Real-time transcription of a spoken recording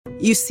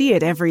You see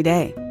it every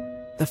day.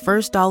 The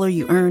first dollar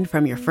you earned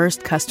from your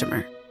first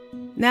customer.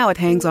 Now it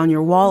hangs on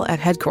your wall at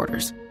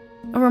headquarters.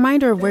 A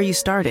reminder of where you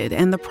started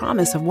and the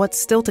promise of what's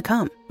still to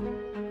come.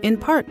 In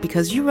part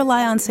because you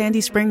rely on Sandy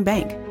Spring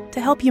Bank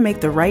to help you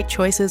make the right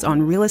choices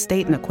on real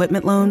estate and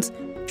equipment loans,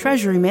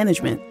 treasury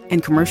management,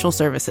 and commercial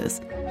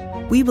services.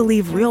 We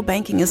believe real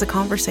banking is a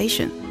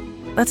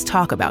conversation. Let's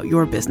talk about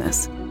your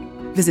business.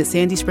 Visit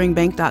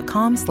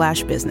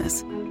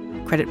sandyspringbank.com/business.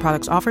 Credit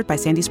products offered by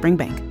Sandy Spring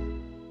Bank.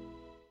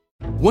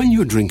 When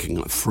you're drinking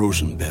a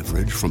frozen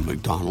beverage from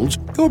McDonald's,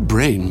 your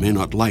brain may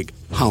not like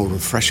how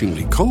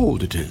refreshingly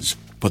cold it is.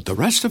 But the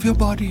rest of your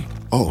body?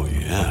 Oh,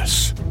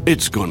 yes.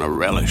 It's gonna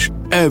relish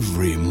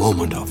every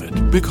moment of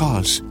it.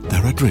 Because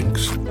there are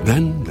drinks.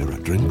 Then there are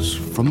drinks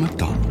from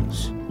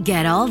McDonald's.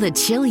 Get all the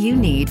chill you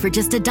need for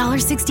just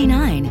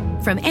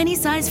 $1.69. From any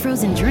size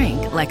frozen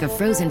drink, like a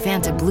frozen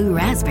Fanta Blue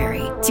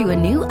Raspberry, to a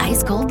new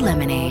ice-cold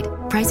lemonade.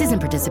 Prices and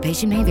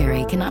participation may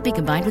vary. Cannot be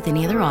combined with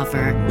any other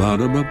offer.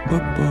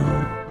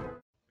 Ba-da-ba-ba-ba.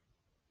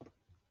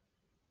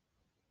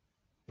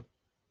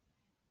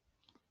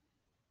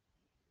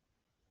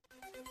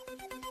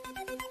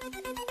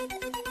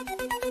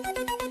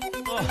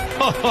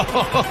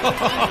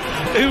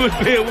 Who would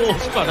be a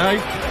Wolves fan, eh?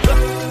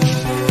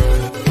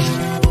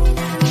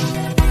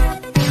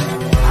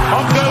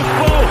 On goes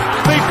Paul.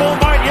 Speedball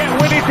might yet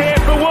win it here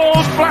for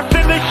Wolves.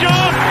 Blasting the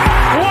shot.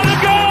 What a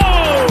goal!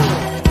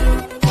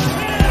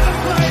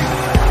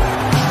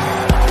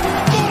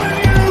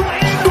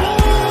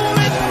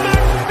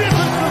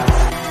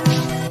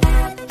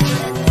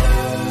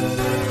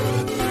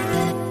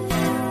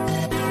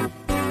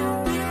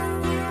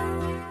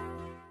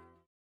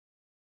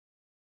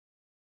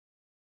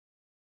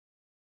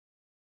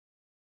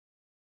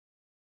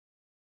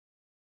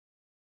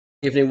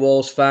 Evening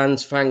Wolves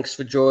fans, thanks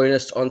for joining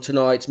us on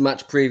tonight's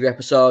match preview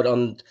episode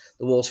on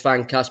the Wolves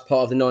Fancast,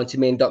 part of the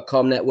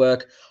 90min.com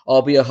network.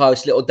 I'll be your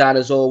host, Little Dan,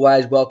 as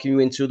always, welcoming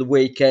you into the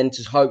weekend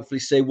to hopefully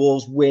see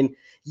Wolves win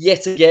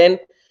yet again.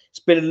 It's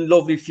been a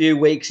lovely few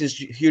weeks since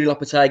Julian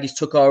Lopetegui's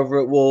took over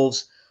at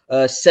Wolves.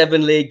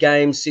 7 league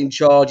games in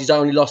charge. He's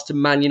only lost to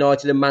Man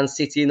United and Man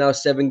City in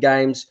those 7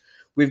 games.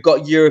 We've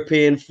got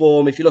European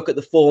form. If you look at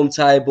the form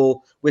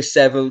table, we're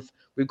 7th.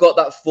 We've got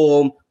that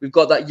form. We've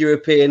got that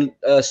European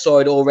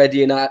side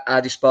already in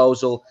our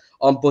disposal.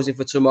 I'm buzzing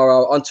for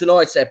tomorrow. On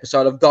tonight's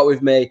episode, I've got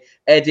with me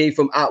Eddie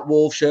from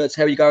 @Wolfshirts.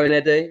 How are you going,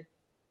 Eddie?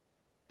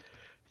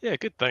 Yeah,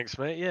 good. Thanks,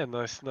 mate. Yeah,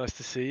 nice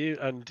to see you.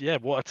 And yeah,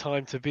 what a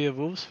time to be a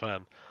Wolves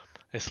fan.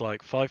 It's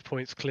like 5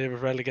 points clear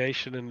of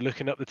relegation and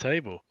looking up the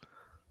table.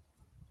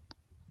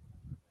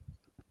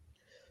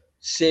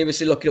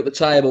 Seriously looking at the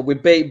table. We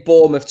beat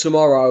Bournemouth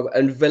tomorrow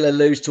and Villa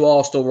lose to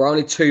Arsenal. We're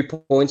only 2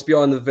 points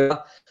behind the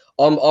Villa.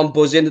 I'm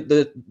buzzing.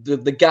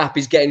 The gap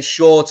is getting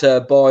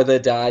shorter by the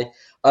day.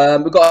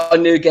 We've got a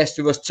new guest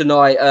with us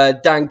tonight,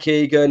 Dan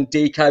Keegan,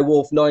 DK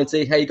Wolf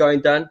 90. How you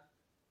going, Dan?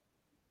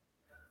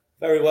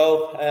 Very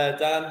well,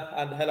 Dan,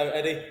 and hello,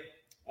 Eddie.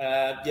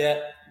 Yeah,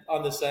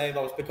 I'm the same.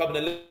 I was becoming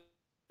a little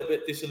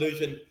bit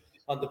disillusioned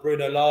under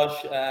Bruno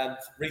Lage, and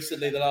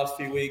recently, the last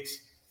few weeks,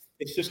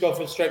 it's just gone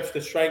from strength to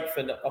strength,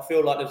 and I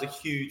feel like there's a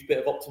huge bit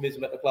of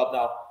optimism at the club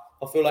now.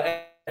 I feel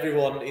like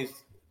everyone is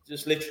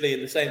just literally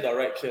in the same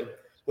direction.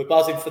 We're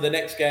buzzing for the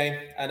next game,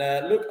 and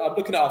I'm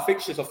looking at our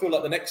fixtures. I feel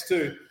like the next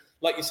 2,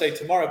 like you say,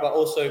 tomorrow, but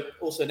also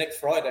next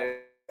Friday.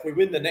 If we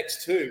win the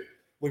next 2,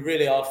 we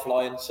really are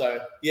flying. So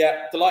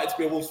yeah, delighted to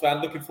be a Wolves fan.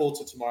 Looking forward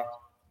to tomorrow.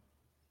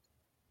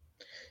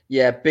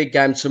 Yeah, big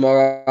game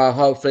tomorrow.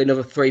 Hopefully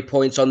another 3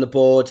 points on the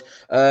board.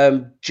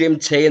 Jim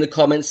T in the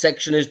comments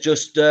section has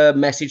just a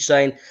message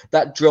saying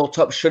that drill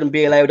top shouldn't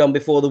be allowed on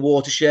before the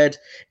watershed.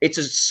 It's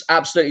an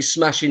absolutely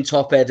smashing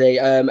top, Eddie.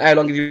 How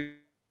long have you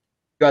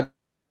had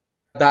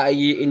that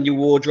in your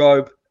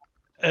wardrobe?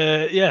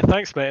 Yeah,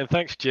 thanks, mate, and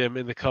thanks, Jim,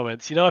 in the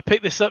comments. You know, I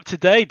picked this up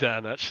today,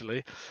 Dan.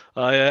 Actually,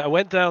 I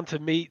went down to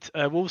meet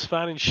a Wolves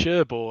fan in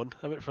Sherborne.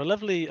 I went for a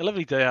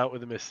lovely day out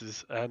with the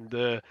missus, and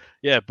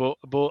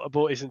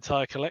bought his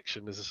entire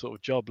collection as a sort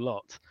of job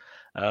lot,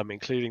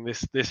 including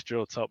this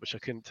drill top, which I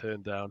couldn't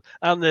turn down,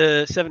 and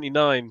the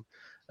 '79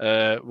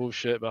 Wolves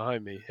shirt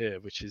behind me here,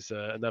 which is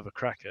another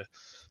cracker.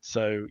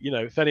 So, you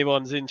know, if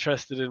anyone's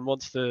interested and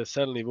wants to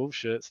sell any Wolves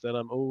shirts, then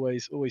I'm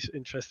always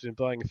interested in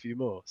buying a few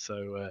more.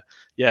 So,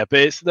 yeah, but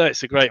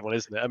it's a great one,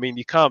 isn't it? I mean,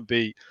 you can't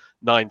beat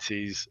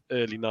 90s,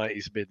 early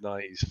 90s, mid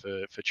 90s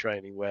for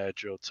training wear,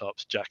 drill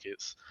tops,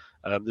 jackets.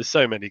 There's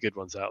so many good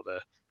ones out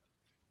there.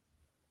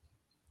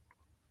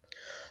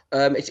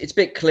 It's a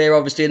bit clear,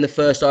 obviously, in the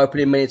first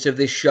opening minutes of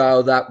this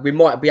show that we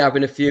might be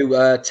having a few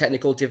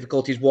technical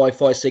difficulties,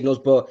 Wi-Fi signals,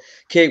 but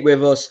keep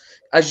with us.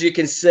 As you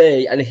can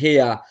see and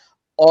hear,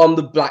 I'm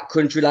the Black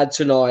Country lad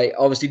tonight.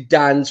 Obviously,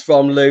 Dan's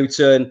from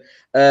Luton,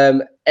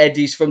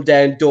 Eddie's from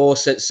down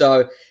Dorset.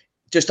 So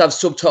just have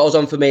subtitles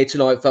on for me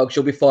tonight, folks.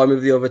 You'll be fine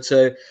with the other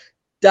 2.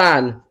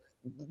 Dan,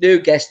 new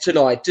guest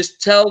tonight.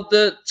 Just tell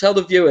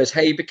the viewers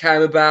how you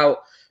became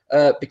about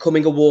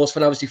becoming a Wolves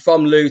fan, obviously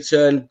from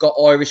Luton, got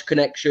Irish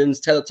connections.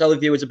 Tell the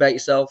viewers about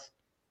yourself.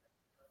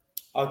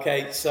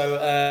 Okay,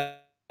 so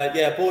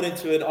born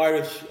into an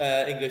Irish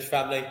English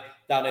family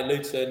down in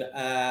Luton,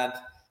 and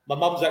my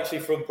mum's actually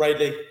from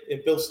Braidley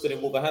in Bilston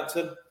in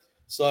Wolverhampton.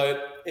 So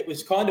it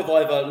was kind of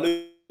either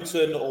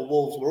Luton or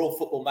Wolves. We're all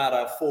football mad. I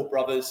have 4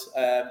 brothers,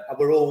 and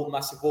we're all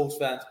massive Wolves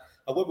fans.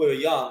 And when we were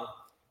young,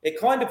 it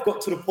kind of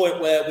got to the point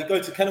where we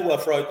go to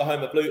Kenilworth Road, the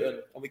home of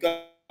Luton, and we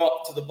go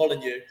up to the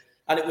Molyneux.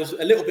 And it was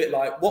a little bit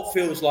like what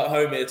feels like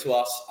home here to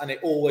us. And it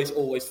always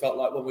felt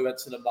like when we went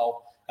to the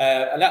Mole.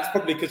 And that's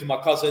probably because of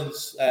my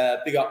cousins,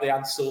 big up the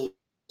Ansels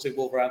in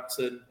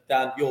Wolverhampton,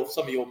 Dan,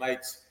 some of your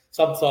mates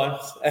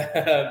sometimes.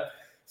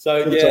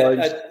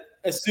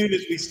 As soon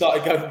as we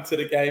started going to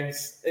the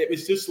games, it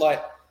was just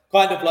like,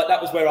 kind of like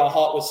that was where our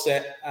heart was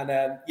set. And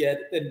then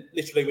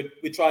literally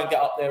we try and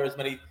get up there as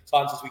many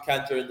times as we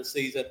can during the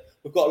season.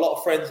 We've got a lot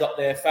of friends up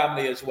there,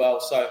 family as well.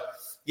 So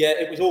yeah,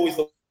 it was always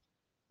the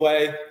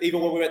way.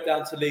 Even when we went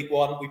down to League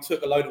One, we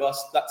took a load of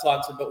us that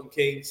time to Milton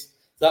Keynes.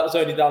 So that was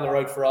only down the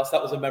road for us.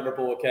 That was a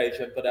memorable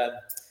occasion. But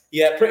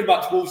pretty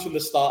much Wolves from the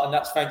start, and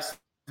that's thanks to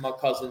my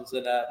cousins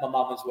and my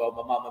mum as well,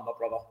 my mum and my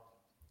brother.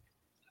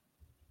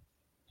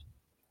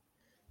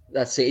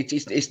 That's it.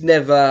 It's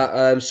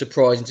never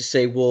surprising to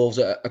see Wolves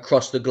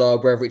across the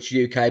globe, whether it's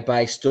UK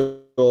based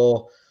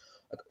or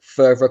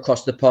further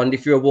across the pond.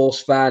 If you're a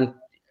Wolves fan,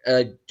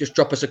 just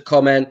drop us a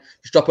comment,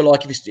 just drop a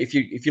like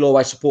if you'll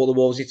always support the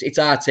Wolves. It's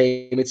our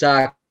team, it's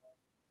our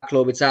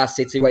club, it's our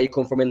city, where you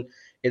come from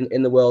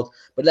in the world.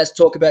 But let's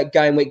talk about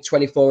game week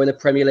 24 in the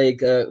Premier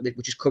League,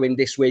 which is coming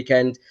this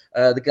weekend.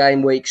 The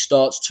game week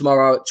starts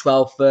tomorrow at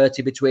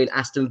 12:30 between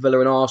Aston Villa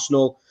and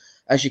Arsenal.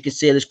 As you can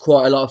see, there's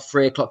quite a lot of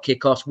 3 o'clock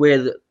kickoffs.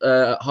 We're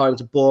at home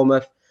to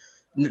Bournemouth.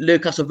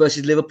 Newcastle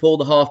versus Liverpool,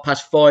 the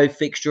 5:30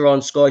 fixture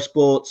on Sky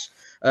Sports.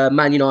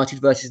 Man United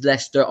versus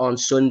Leicester on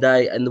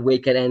Sunday, and the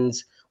weekend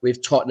ends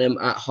with Tottenham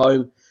at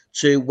home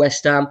to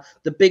West Ham.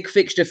 The big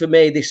fixture for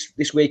me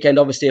this weekend,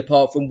 obviously,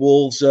 apart from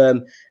Wolves,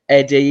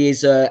 Eddie,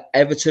 is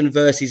Everton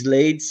versus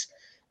Leeds.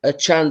 A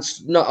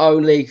chance not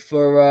only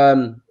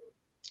for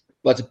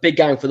it's a big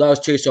game for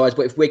those two sides,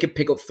 but if we could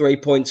pick up 3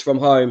 points from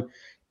home,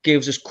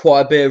 gives us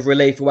quite a bit of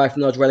relief away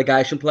from those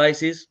relegation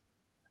places.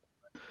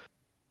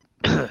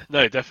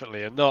 No,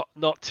 definitely, and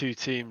not two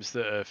teams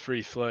that are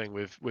free flowing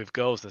with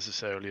goals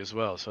necessarily as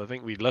well. So I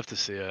think we'd love to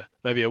see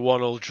maybe a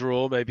 1-1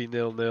 draw, maybe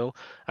 0-0.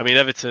 I mean,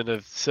 Everton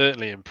have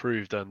certainly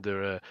improved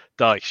under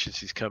Dyche since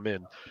he's come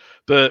in,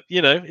 but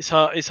it's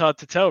hard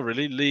to tell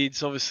really.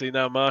 Leeds, obviously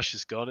now Marsh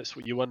is gone,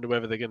 you wonder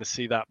whether they're going to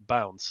see that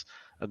bounce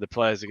and the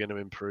players are going to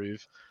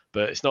improve.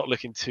 But it's not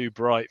looking too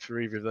bright for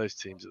either of those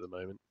teams at the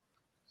moment.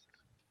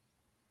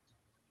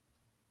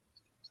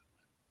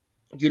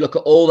 You look at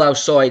all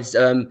those sides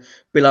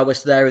below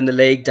us there in the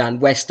league, Dan.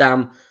 West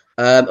Ham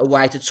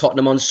away to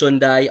Tottenham on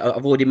Sunday.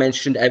 I've already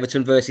mentioned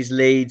Everton versus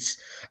Leeds.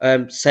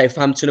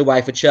 Southampton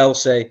away for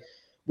Chelsea.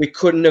 We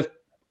couldn't have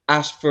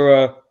asked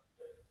for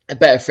a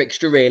better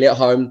fixture really at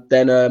home.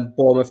 Then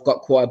Bournemouth got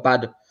quite a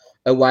bad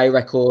away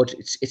record.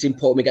 It's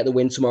important we get the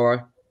win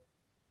tomorrow.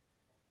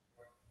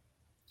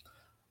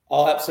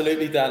 Oh,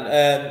 absolutely,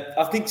 Dan.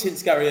 I think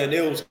since Gary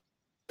O'Neill's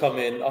come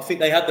in, I think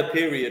they had the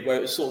period where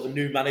it was sort of a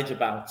new manager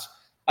bounce.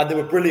 And they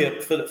were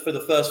brilliant for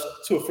the first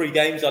 2 or 3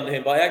 games under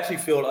him. But I actually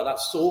feel like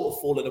that's sort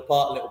of fallen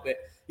apart a little bit.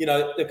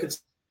 They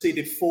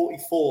conceded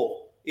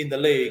 44 in the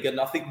league.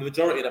 And I think the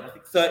majority of them, I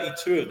think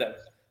 32 of them,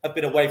 have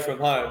been away from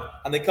home.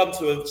 And they come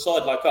to a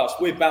side like us,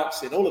 we're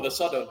bouncing. All of a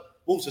sudden,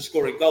 Wolves are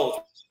scoring goals.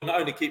 We're not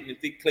only keeping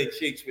the clean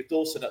sheets with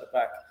Dawson at the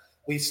back,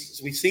 we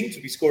seem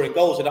to be scoring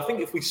goals. And I think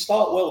if we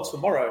start well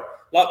tomorrow,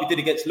 like we did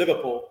against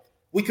Liverpool,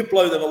 we could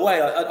blow them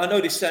away. I know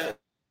this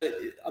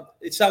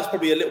it sounds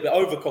probably a little bit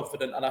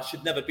overconfident, and I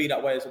should never be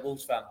that way as a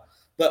Wolves fan.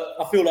 But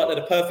I feel like they're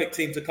the perfect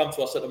team to come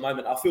to us at the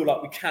moment. I feel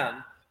like we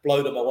can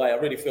blow them away. I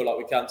really feel like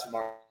we can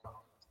tomorrow.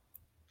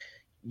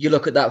 You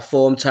look at that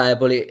form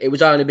table, it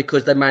was only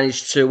because they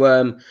managed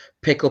to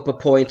pick up a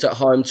point at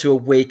home to a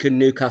weakened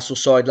Newcastle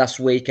side last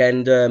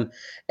weekend,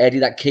 Eddie,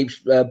 that keeps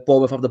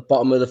Bournemouth off the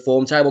bottom of the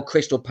form table.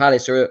 Crystal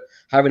Palace are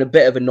having a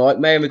bit of a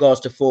nightmare in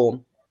regards to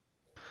form.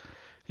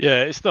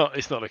 Yeah, it's not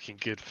looking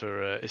good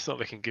for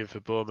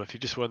Bournemouth. You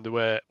just wonder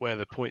where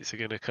the points are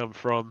going to come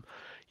from.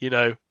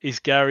 Is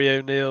Gary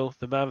O'Neill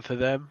the man for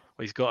them?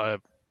 He's got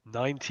a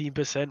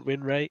 19%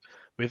 win rate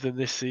with them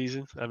this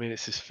season. I mean,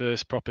 it's his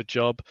first proper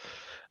job.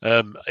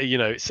 I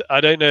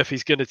don't know if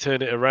he's going to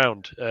turn it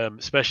around,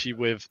 especially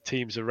with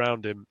teams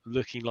around him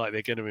looking like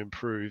they're going to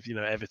improve.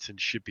 Everton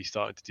should be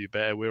starting to do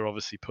better. We're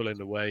obviously pulling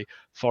away.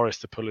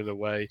 Forest are pulling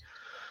away.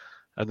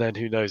 And then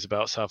who knows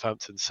about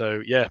Southampton.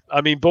 So, yeah,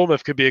 I mean,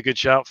 Bournemouth could be a good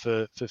shout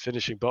for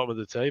finishing bottom of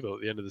the table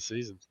at the end of the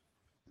season.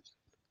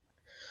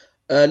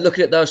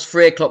 Looking at those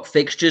 3 o'clock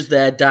fixtures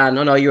there, Dan,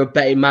 I know you're a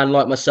betting man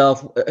like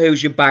myself.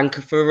 Who's your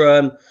banker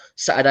for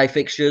Saturday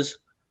fixtures?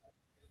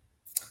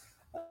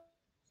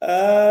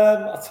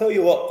 I'll tell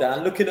you what,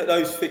 Dan, looking at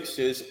those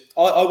fixtures,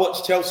 I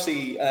watched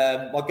Chelsea.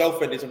 My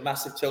girlfriend is a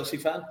massive Chelsea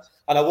fan.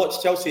 And I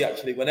watched Chelsea,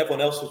 actually, when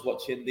everyone else was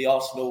watching the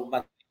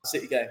Arsenal-Man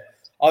City game.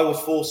 I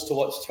was forced to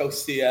watch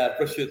Chelsea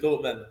Borussia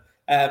Dortmund,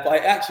 but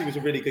it actually was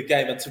a really good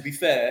game. And to be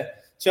fair,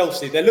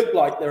 Chelsea, they look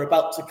like they're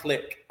about to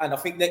click. And I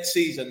think next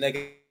season they're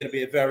going to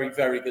be a very,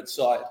 very good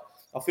side.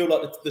 I feel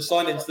like the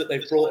signings that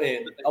they've brought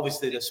in,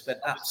 obviously they've spent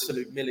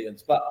absolute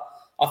millions. But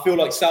I feel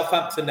like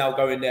Southampton now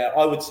going there,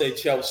 I would say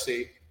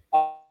Chelsea.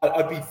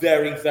 I'd be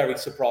very, very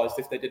surprised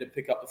if they didn't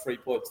pick up the 3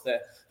 points there.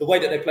 The way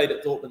that they played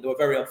at Dortmund, they were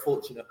very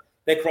unfortunate.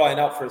 They're crying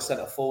out for a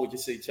centre forward, you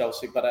see,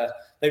 Chelsea. But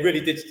they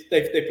really did.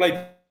 They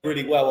played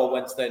really well on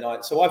Wednesday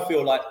night. So I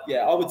feel like,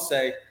 I would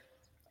say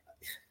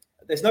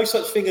there's no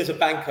such thing as a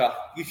banker.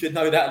 You should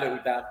know that, little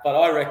Dan. But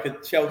I reckon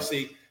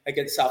Chelsea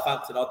against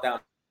Southampton, I'd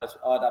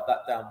have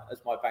that down as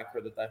my banker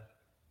of the day.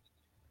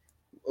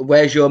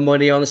 Where's your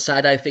money on the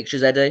Saturday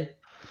fixtures, Eddie?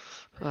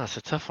 Oh, that's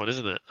a tough one,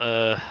 isn't it?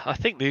 I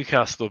think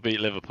Newcastle will beat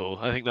Liverpool.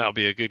 I think that'll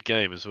be a good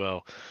game as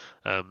well.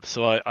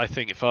 So I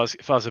think if I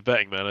was a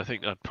betting man, I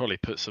think I'd probably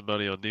put some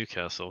money on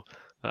Newcastle.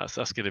 That's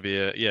going to be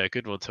a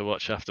good one to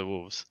watch after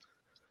Wolves.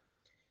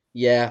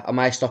 Yeah, I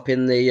may stop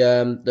in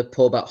the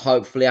pub,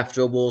 hopefully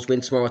after a Wolves win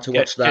tomorrow to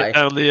watch that. Get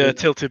down the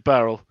tilted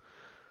barrel.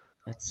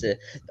 That's it.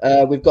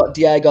 We've got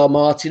Diego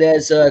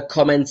Martinez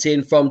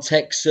commenting from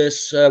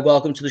Texas.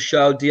 Welcome to the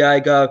show,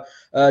 Diego.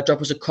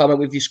 Drop us a comment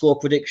with your score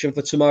prediction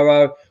for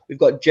tomorrow. We've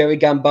got Jerry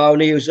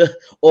Gamboni, who's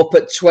up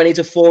at 20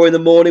 to 4 in the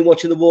morning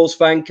watching the Wolves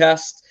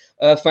Fancast.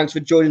 Thanks for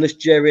joining us,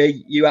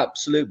 Jerry. You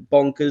absolute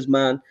bonkers,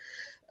 man.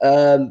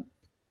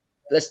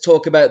 Let's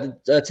talk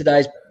about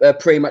today's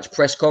pre-match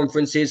press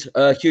conferences.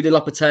 Julian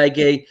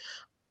Lopetegui,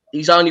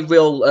 his only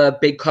real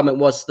big comment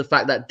was the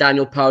fact that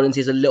Daniel Poland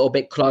is a little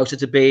bit closer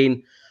to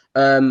being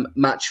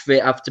match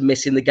fit after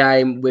missing the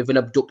game with an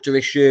abductor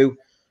issue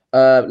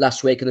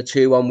last week and a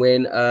 2-1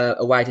 win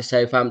away to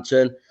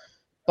Southampton.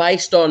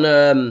 Based on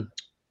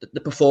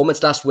the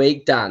performance last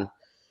week, Dan,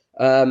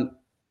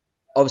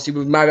 obviously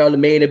with Mario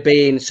Lemina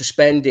being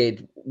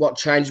suspended, what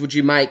changes would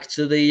you make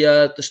to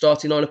the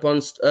starting lineup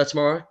on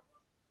tomorrow?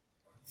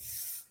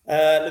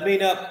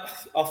 Lemina,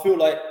 I feel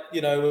like,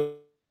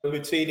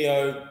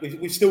 Moutinho,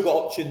 we've still got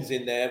options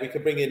in there. We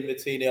can bring in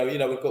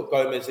Moutinho. We've got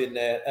Gomez in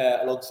there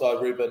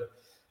alongside Ruben.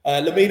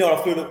 Lemina,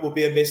 I feel it will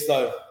be a miss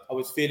though. I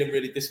was feeling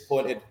really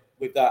disappointed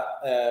with that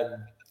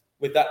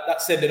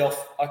sending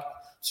off. I'm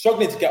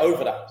struggling to get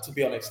over that, to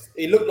be honest.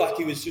 He looked like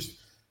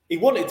he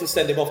wanted to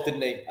send him off,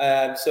 didn't he?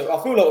 So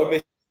I feel like we're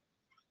missing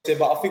him,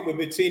 but I think with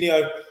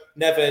Moutinho,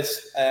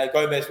 Neves,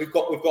 Gomez, we've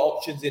got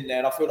options in there,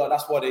 and I feel like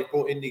that's why they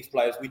brought in these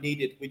players. We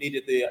needed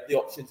the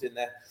options in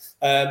there,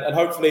 and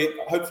hopefully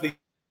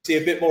see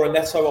a bit more of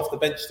Neto off the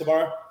bench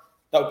tomorrow.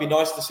 That would be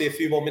nice to see a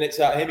few more minutes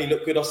out of him. He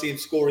looked good. I see him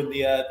scoring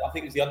I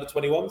think it was the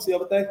under-21s the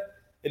other day.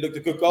 It looked a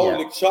good goal. Yeah. It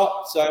looked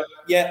sharp. So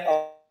yeah,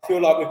 I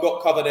feel like we've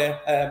got cover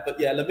there. But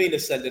yeah,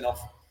 Lemina's sending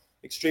off.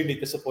 Extremely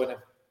disappointing.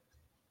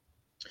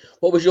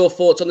 What was your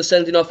thoughts on the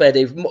sending off,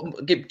 Eddie?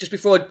 Just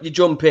before you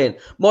jump in,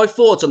 my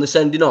thoughts on the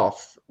sending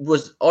off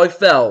was I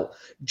felt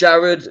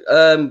Jared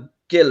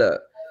Gillett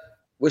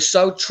was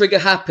so trigger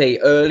happy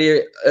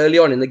early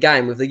on in the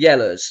game with the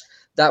yellows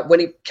that when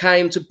it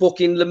came to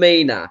booking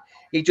Lemina,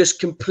 he just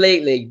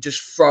completely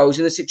froze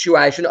in the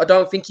situation. I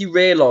don't think he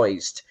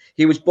realised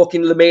he was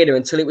booking Lemina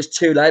until it was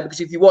too late,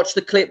 because if you watch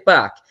the clip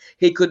back,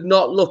 he could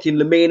not look in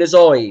Lemina's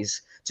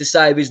eyes to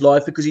save his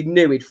life because he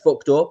knew he'd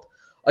fucked up.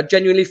 I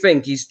genuinely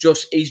think he's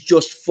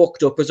just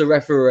fucked up as a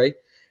referee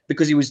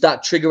because he was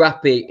that trigger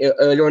happy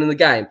earlier on in the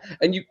game.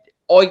 And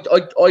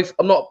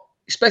I'm not,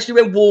 especially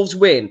when Wolves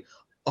win,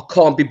 I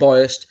can't be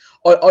biased.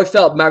 I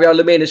felt Mario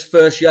Lemina's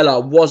first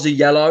yellow was a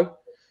yellow.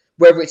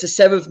 Whether it's the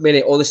 7th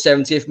minute or the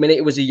 70th minute,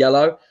 it was a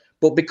yellow.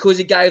 But because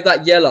he gave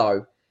that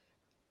yellow,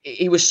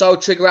 he was so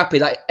trigger happy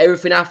that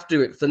everything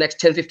after it for the next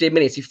 10, 15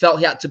 minutes, he felt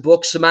he had to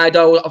book.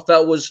 Semedo, I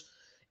felt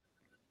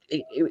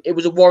it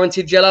was a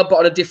warranted yellow, but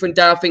on a different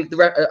day, I think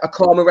a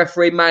calmer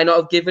referee may not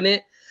have given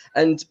it.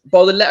 And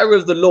by the letter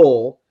of the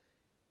law,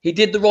 he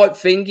did the right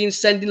thing in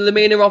sending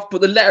Lemina off,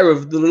 but the letter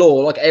of the law,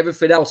 like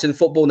everything else in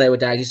football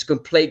nowadays, is a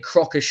complete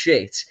crock of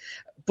shit.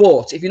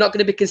 But if you're not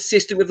going to be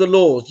consistent with the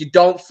laws, you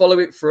don't follow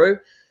it through.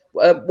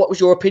 What was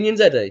your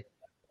opinions, Eddie?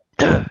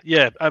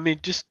 Yeah, I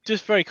mean, just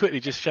very quickly,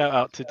 just shout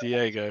out to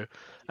Diego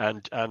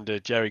and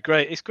Jerry.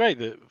 It's great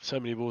that so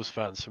many Wolves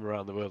fans from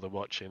around the world are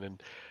watching.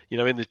 And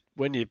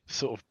when you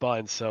sort of buy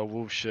and sell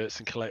Wolves shirts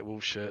and collect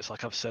Wolves shirts,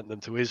 like I've sent them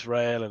to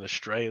Israel and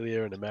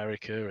Australia and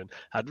America, and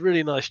had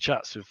really nice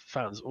chats with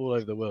fans all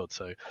over the world.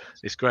 So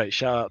it's great.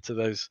 Shout out to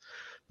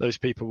those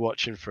people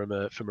watching from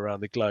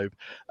around the globe.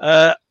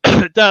 Dan,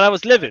 I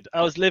was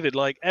livid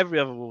like every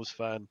other Wolves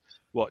fan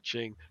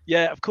watching.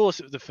 Yeah, of course,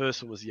 the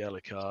first one was a yellow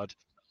card.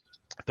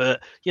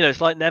 But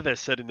it's like Neves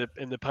said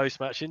in the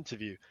post-match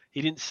interview.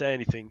 He didn't say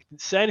anything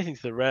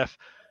to the ref.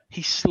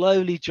 He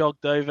slowly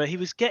jogged over. He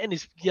was getting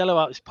his yellow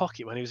out of his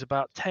pocket when he was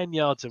about 10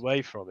 yards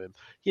away from him.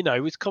 He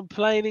was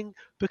complaining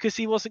because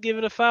he wasn't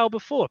given a foul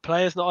before.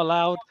 Players not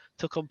allowed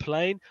to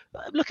complain.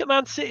 Look at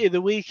Man City the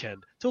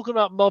weekend. Talking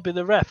about mobbing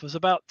the ref. There was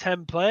about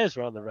 10 players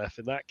around the ref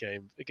in that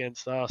game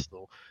against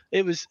Arsenal.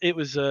 It was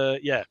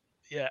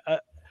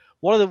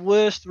one of the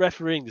worst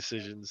refereeing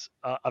decisions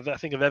I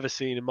think I've ever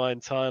seen in my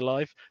entire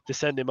life, to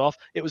send him off.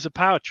 It was a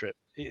power trip.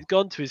 It had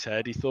gone to his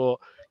head. He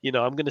thought,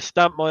 I'm going to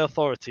stamp my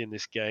authority in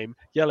this game.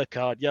 Yellow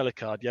card, yellow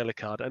card, yellow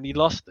card, and he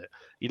lost it.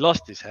 He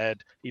lost his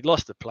head. He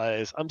lost the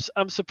players.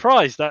 I'm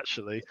surprised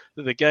actually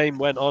that the game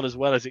went on as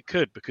well as it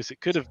could, because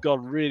it could have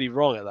gone really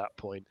wrong at that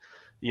point.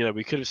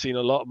 We could have seen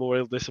a lot more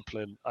ill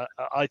discipline.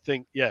 I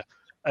think,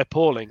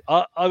 appalling.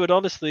 I would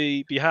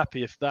honestly be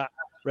happy if that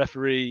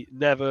referee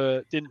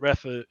didn't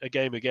ref a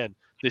game again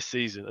this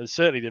season, and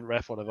certainly didn't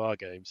ref one of our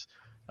games.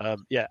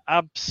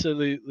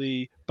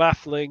 Absolutely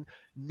baffling.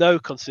 No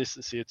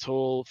consistency at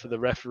all for the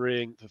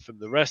refereeing from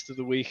the rest of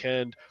the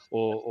weekend,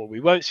 or we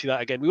won't see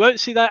that again. We won't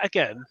see that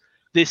again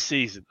this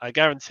season. I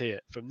guarantee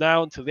it. From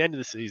now until the end of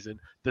the season,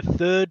 the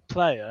third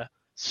player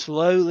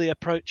slowly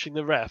approaching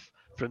the ref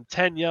from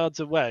 10 yards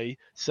away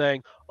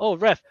saying, "Oh,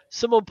 ref,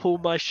 someone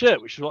pulled my shirt,"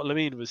 which is what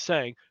Lamine was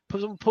saying.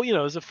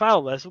 There's a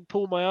foul there, someone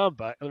pulled my arm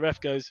back, and the ref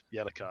goes,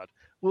 "Yellow card."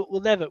 We'll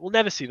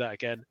never see that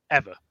again,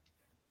 ever.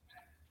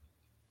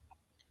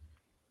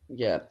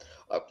 Yeah,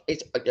 I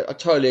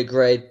totally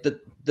agree.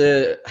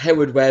 The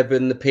Howard Webb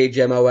and the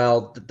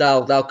PGMOL,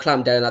 they'll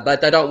clamp down on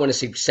that. They don't want to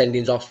see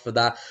sendings off for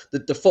that.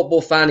 The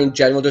football fan in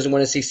general doesn't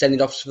want to see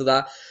sending offs for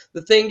that.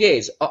 The thing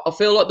is, I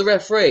feel like the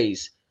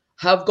referees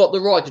have got the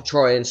right to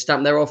try and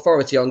stamp their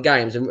authority on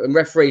games, and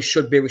referees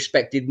should be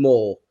respected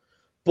more.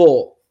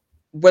 But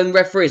when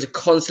referees are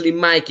constantly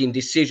making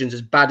decisions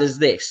as bad as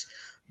this,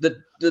 they're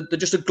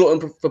just a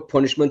glutton for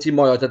punishment in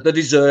my eyes. They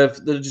deserve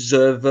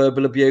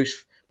verbal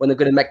abuse when they're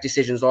going to make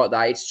decisions like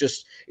that.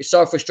 It's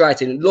so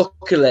frustrating.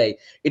 Luckily,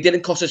 it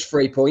didn't cost us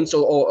 3 points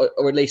or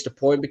at least a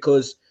point,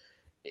 because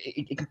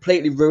it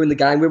completely ruined the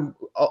game.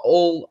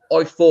 All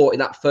I thought in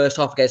that first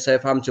half against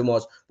Southampton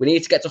was we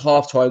need to get to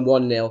half-time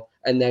 1-0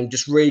 and then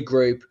just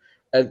regroup.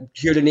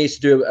 Hewlett needs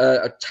to do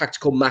a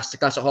tactical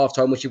masterclass at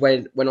half-time, which he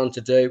went on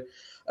to do.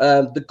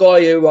 The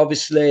guy who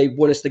obviously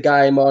won us the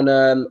game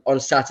on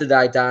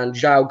Saturday, Dan,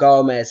 João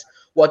Gomez,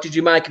 what did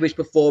you make of his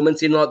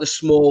performance in the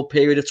small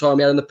period of time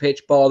he had on the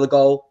pitch, bar the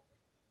goal?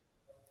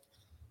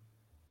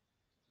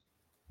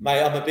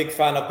 Mate, I'm a big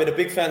fan. I've been a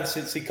big fan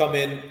since he come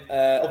in.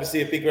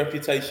 Obviously, a big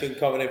reputation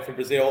coming in from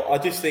Brazil. I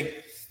just think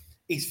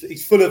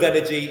he's full of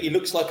energy. He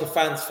looks like a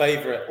fan's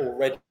favourite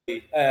already.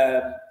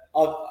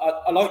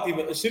 I liked him.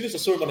 As soon as I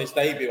saw him on his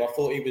debut, I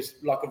thought he was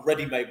like a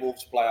ready-made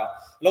Wolves player.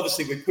 And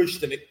obviously, we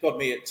pushed, and it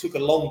took a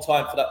long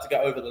time for that to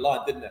get over the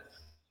line, didn't it?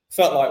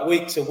 Felt like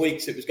weeks and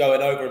weeks it was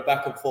going over and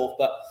back and forth.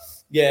 But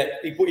yeah,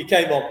 he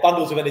came on,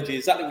 bundles of energy,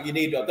 exactly what you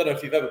need. I don't know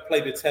if you've ever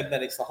played with 10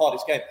 men. It's the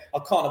hardest game. I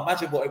can't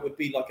imagine what it would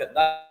be like at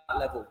that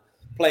level,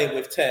 playing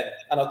with 10.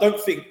 And I don't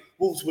think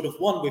Wolves would have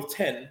won with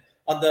 10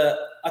 under,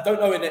 I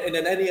don't know, in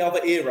any other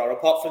era,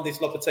 apart from this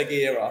Lopetegui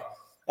era.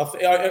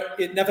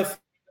 It never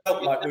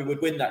felt like we would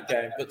win that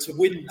game. But to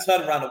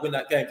turn around and win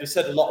that game just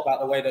said a lot about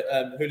the way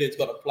that Julian's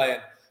got it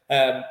playing.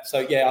 So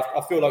yeah,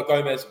 I feel like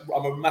Gomez,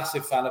 I'm a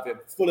massive fan of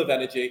him, full of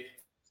energy,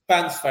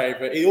 fans'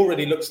 favourite. He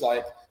already looks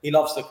like he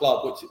loves the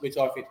club, which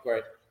I think is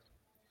great.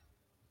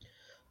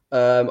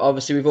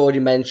 Obviously, we've already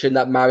mentioned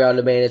that Mario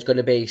Lemina is going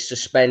to be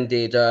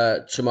suspended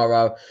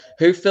tomorrow.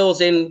 Who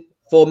fills in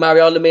for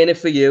Mario Lemina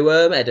for you,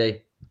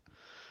 Eddie?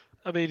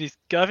 I mean,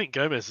 I think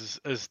Gomez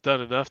has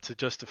done enough to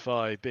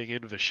justify being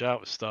in with a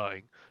shout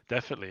starting.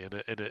 Definitely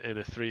in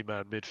a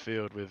three-man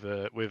midfield with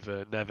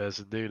Neves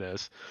and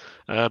Nunes.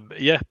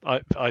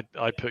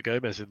 I put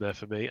Gomez in there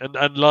for me.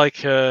 And like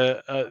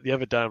the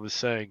other Dan was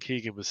saying,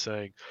 Keegan was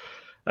saying,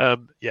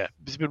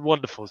 it's been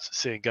wonderful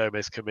seeing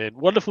Gomez come in.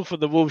 Wonderful from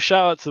the Wolves.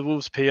 Shout out to the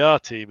Wolves PR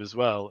team as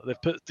well.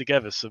 They've put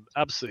together some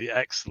absolutely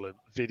excellent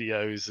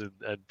videos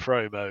and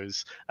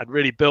promos and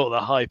really built the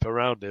hype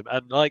around him.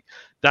 And like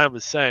Dan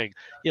was saying,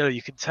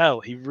 you can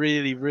tell he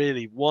really,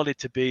 really wanted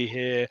to be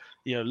here.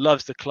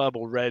 Loves the club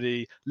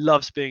already,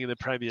 loves being in the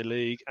Premier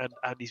League, and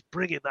he's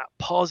bringing that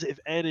positive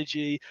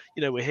energy.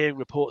 We're hearing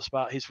reports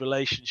about his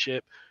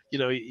relationship.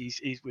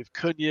 He's with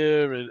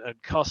Cunha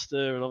and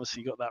Costa, and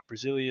obviously got that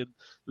Brazilian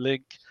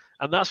link.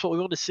 And that's what we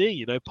want to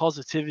see,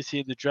 positivity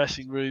in the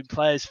dressing room,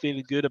 players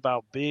feeling good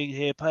about being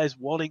here, players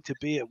wanting to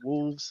be at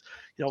Wolves.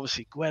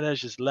 Obviously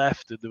Guedes has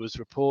left, and there was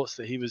reports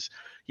that he was,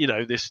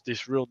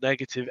 this real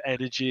negative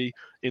energy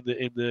in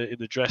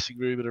the dressing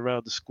room and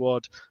around the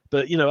squad.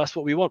 But that's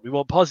what we want. We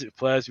want positive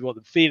players. We want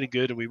them feeling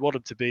good, and we want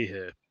them to be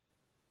here.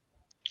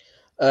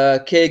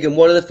 Keegan,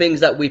 one of the things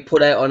that we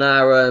put out on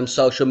our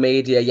social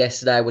media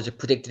yesterday was a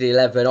predicted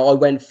 11. I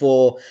went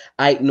for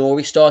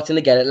Ait-Nouri starting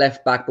again at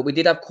left back, but we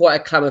did have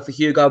quite a clamour for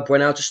Hugo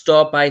Brunel to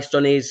start based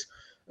on his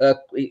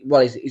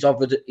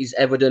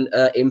evident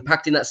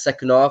impact in that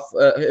second half.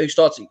 Who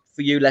starts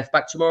for you left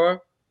back tomorrow?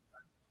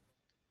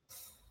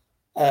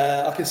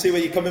 I can see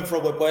where you're coming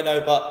from with Bueno,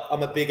 but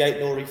I'm a big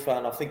Ait-Nouri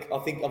fan. I think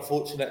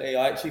unfortunately,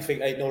 I actually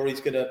think Ait-Nouri's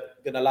gonna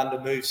land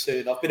a move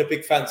soon. I've been a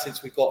big fan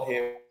since we got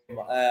here.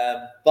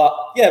 But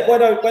yeah,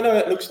 Bueno,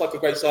 it looks like a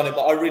great signing,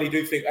 but I really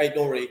do think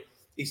Ait-Nouri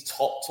is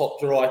top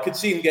draw. I could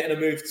see him getting a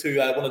move to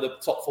one of the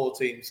top 4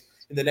 teams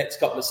in the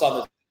next couple of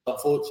summers,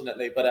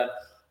 unfortunately. But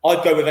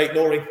I'd go with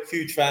Ait-Nouri,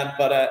 huge fan.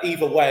 But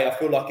either way, I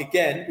feel like,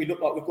 again, we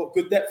look like we've got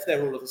good depth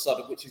there all of a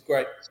sudden, which is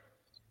great.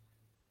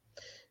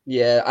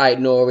 Yeah, I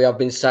Nori. I've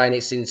been saying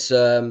it since.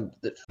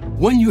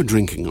 When you're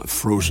drinking a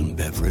frozen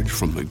beverage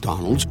from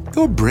McDonald's,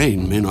 your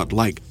brain may not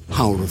like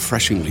how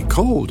refreshingly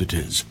cold it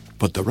is,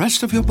 but the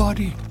rest of your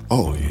body,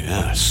 oh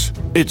yes,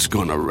 it's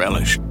gonna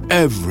relish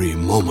every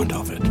moment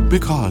of it.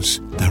 Because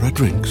there are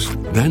drinks.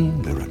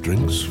 Then there are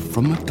drinks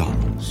from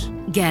McDonald's.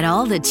 Get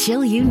all the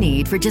chill you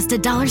need for just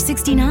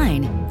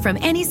 $1.69. From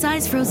any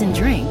size frozen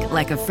drink,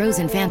 like a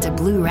frozen Fanta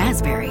Blue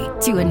Raspberry,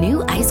 to a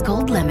new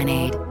ice-cold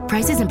lemonade.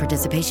 Prices and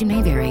participation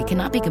may vary.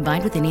 Cannot be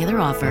combined with any other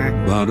offer.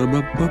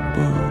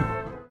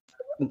 Ba-da-ba-ba-ba.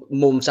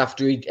 Months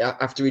after he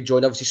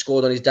joined, obviously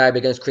scored on his debut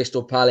against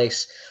Crystal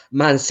Palace.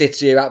 Man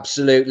City are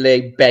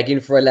absolutely begging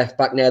for a left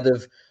back now.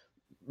 They've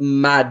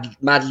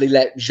madly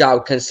let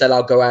João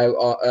Cancelo go out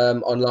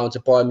on loan to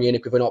Bayern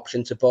Munich with an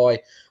option to buy.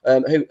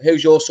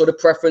 Who's your sort of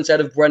preference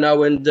out of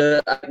Breno and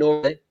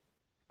Norrie?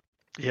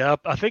 Yeah,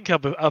 I think I'll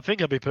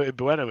be putting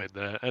Bueno in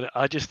there, and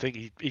I just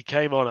think he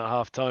came on at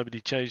half time and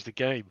he changed the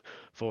game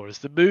for us.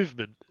 The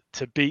movement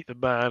to beat the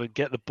man and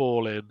get the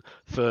ball in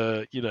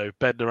for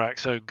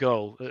Bednarak's own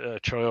goal,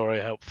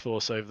 Traore helped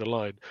force over the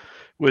line,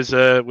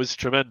 was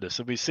tremendous,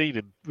 and we've seen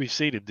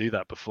him do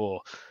that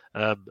before.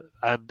 And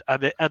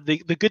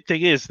the good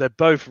thing is they're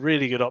both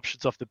really good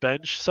options off the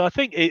bench. So I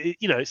think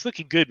it's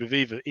looking good with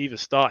either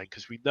starting,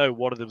 because we know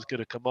one of them is going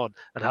to come on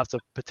and have the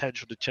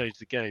potential to change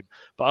the game.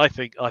 But I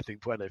think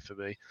Bueno for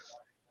me.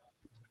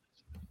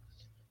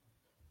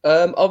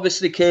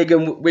 Obviously,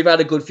 Keegan, we've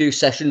had a good few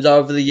sessions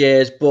over the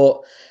years,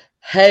 but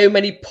how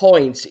many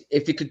points,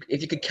 if you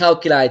could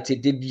calculate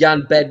it, did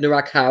Jan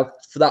Bednarak have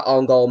for that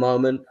own goal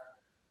moment?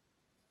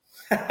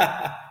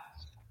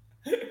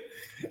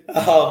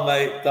 Oh,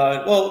 mate,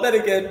 don't. Well, then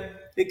again,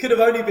 it could have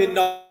only been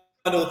 9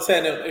 or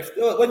 10.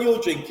 When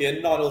you're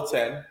drinking, 9 or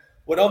 10.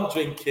 When I'm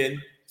drinking,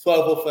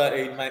 12 or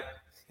 13, mate.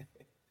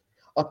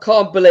 I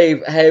can't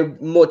believe how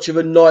much of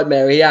a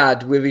nightmare he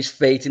had with his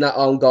feet in that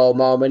own goal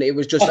moment. It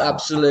was just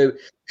absolute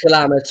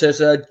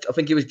calamitous. I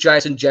think it was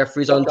Jason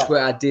Jeffries on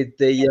Twitter did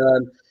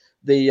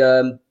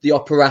the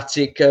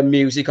operatic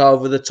music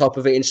over the top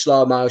of it in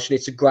slow motion.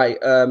 It's a great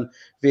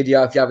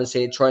video. If you haven't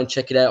seen it, try and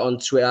check it out on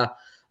Twitter.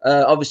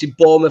 Obviously,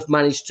 Bournemouth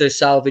managed to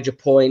salvage a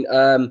point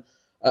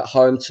at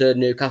home to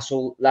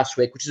Newcastle last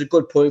week, which is a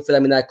good point for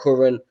them in their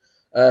current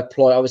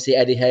plight. Obviously,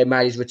 Eddie Howe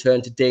made his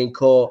return to Dean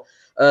Court.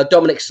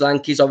 Dominic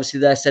Solanke's obviously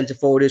their centre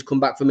forward who's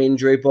come back from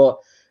injury, but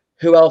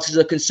who else is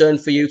a concern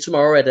for you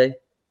tomorrow, Eddie?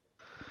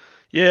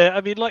 Yeah, I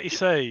mean, like you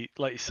say,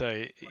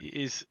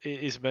 it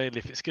is mainly,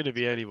 if it's going to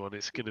be anyone,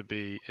 it's going to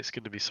be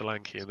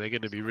Solanke, and they're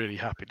going to be really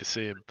happy to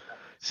see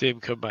him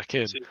come back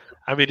in.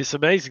 I mean, it's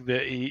amazing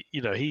that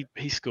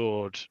he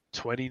scored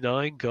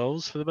 29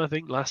 goals for them, I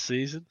think, last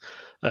season,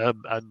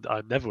 and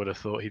I never would have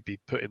thought he'd be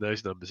putting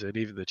those numbers in,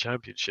 even the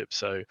Championship.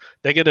 So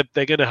they're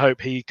gonna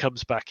hope he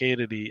comes back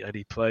in and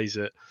he plays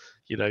at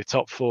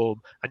top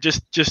form, and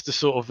just to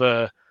sort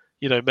of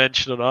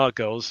mention on our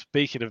goals.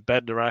 Speaking of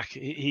Bednarak,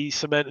 he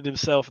cemented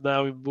himself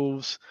now in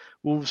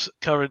Wolves'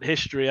 current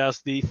history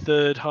as the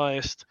third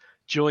highest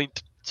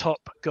joint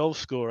top goal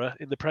scorer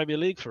in the Premier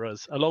League for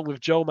us, along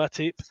with Joel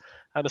Matip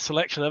and a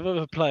selection of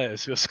other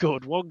players who have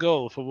scored one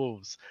goal for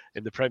Wolves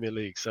in the Premier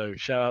League. So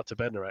shout out to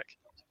Bednarak.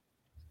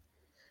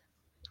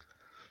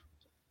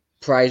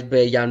 Praise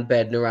be Jan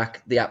Bednarak,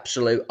 the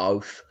absolute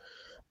oaf.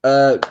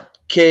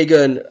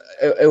 Keegan,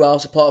 who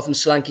else apart from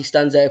Solanke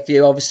stands out for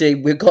you? Obviously,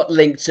 we've got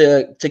linked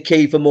to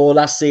Kiefer Moore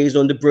last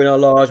season under Bruno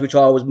Lage, which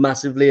I was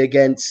massively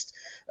against.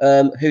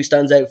 Who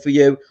stands out for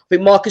you? I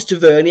think Marcus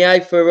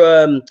Tavernier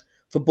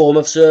for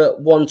Bournemouth's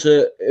one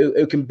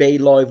who can be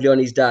lively on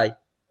his day.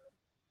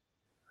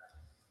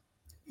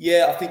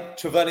 Yeah, I think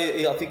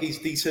Tavernier, I think he's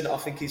decent. I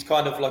think he's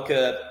kind of like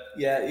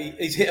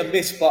he's hit and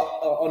miss, but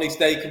on his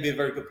day he can be a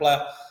very good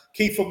player.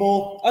 Kiefer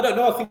Moore, I don't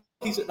know. I think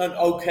he's an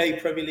okay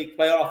Premier League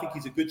player. I think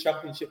he's a good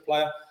Championship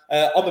player.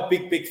 I'm a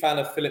big fan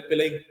of Philip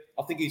Billing.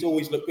 I think he's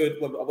always looked good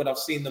when I've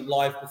seen them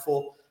live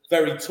before.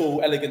 Very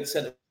tall, elegant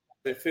centre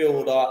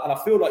midfielder, and I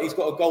feel like he's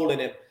got a goal in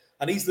him.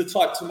 And he's the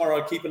type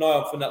tomorrow I keep an eye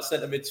on from that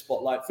centre mid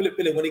spot. Like Philip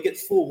Billing, when he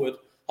gets forward,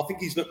 I think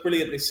he's looked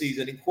brilliant this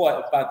season in quite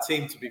a bad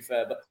team, to be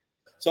fair. But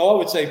so I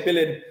would say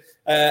Billing,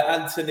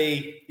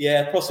 Anthony,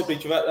 possibly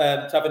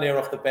Tavernier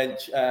off the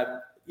bench,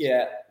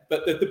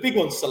 But the big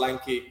one's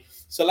Solanke.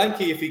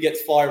 Solanke, if he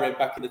gets firing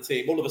back in the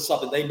team, all of a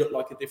sudden they look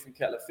like a different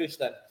kettle of fish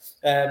then.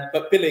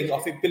 But Billing, I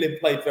think Billing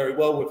played very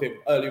well with him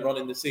earlier on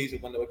in the season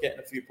when they were getting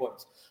a few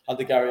points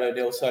under Gary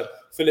O'Neill. So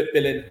Philip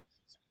Billing,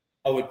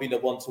 I would be the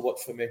one to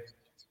watch for me.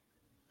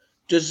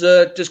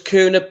 Does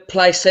Kuna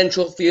play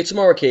central for you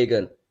tomorrow,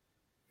 Keegan?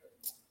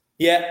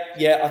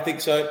 Yeah, I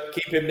think so.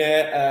 Keep him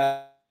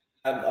there.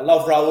 I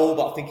love Raul,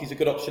 but I think he's a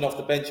good option off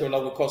the bench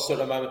along with Costa at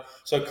the moment.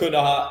 So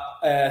Kuna,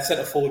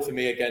 centre forward for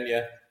me again,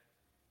 yeah.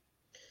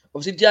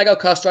 Obviously, Diego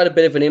Costa had a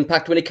bit of an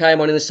impact when he came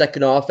on in the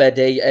second half,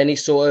 Eddie. Any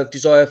sort of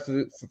desire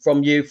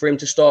from you for him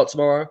to start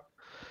tomorrow?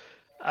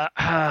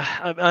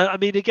 I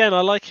mean, again,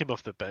 I like him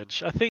off the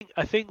bench. I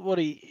think what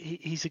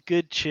he's a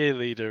good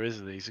cheerleader,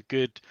 isn't he?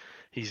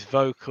 He's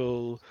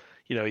vocal.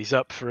 He's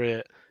up for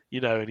it.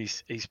 and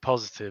he's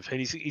positive, and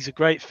he's a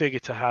great figure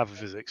to have with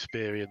his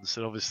experience,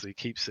 and obviously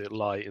keeps it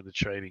light in the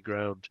training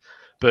ground.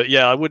 But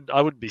yeah, I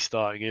wouldn't be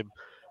starting him.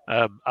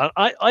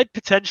 I'd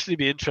potentially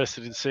be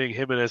interested in seeing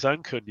Jimenez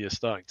and Cunha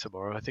starting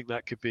tomorrow. I think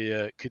that could be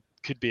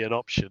an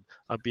option.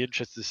 I'd be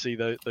interested to see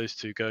those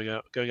two going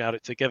at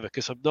it together,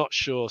 because I'm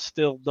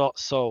still not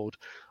sold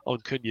on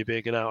Cunha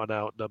being an out and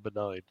out number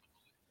 9.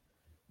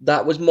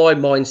 That was my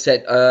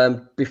mindset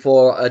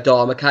before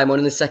Adama came on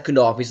in the second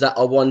half, is that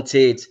I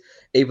wanted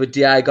either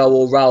Diego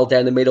or Raul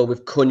down the middle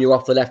with Cunha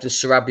off the left and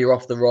Sarabia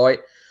off the right.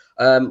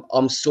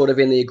 I'm sort of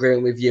in the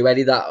agreement with you,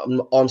 Eddie,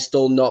 that I'm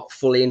still not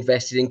fully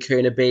invested in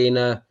Cunha being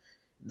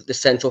the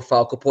central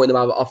focal point at the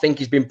moment. I think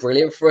he's been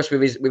brilliant for us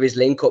with his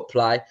link-up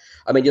play.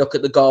 I mean, you look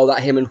at the goal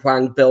that him and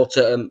Hwang built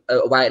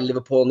away at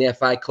Liverpool in the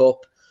FA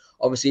Cup.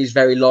 Obviously, he's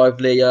very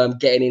lively,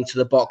 getting into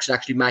the box and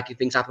actually making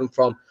things happen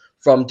from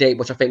deep,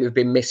 which I think we've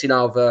been missing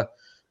over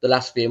the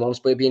last few months.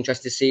 But it'd be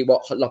interesting to see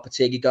what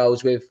Lopetegui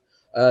goes with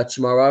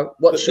tomorrow.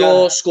 What's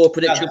your score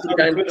prediction for the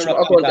game?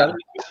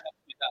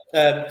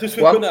 Just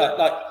for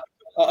Gunnar,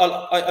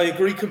 I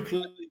agree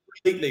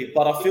completely,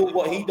 but I feel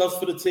what he does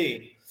for the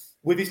team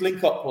with his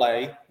link-up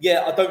play.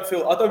 Yeah, I don't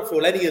feel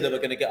any of them are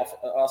going to get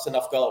us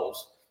enough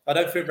goals. I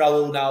don't think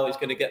Raul now is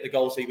going to get the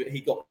goals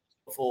he got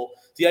before.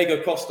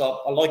 Diego Costa,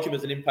 I like him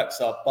as an impact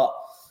sub, but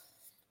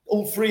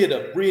all three of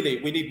them,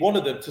 really, we need one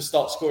of them to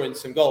start scoring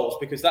some goals,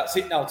 because that's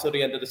it now till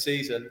the end of the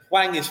season.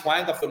 Hwang is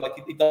Hwang. I feel like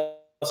he does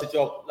a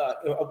job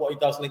of what he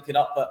does linking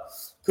up. But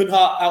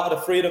Cunha, out of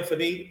the three of them for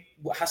me,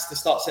 has to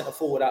start centre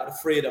forward out of the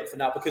three of them for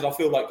now, because I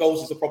feel like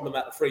goals is a problem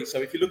out of the three.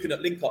 So if you're looking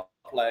at link-up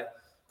play,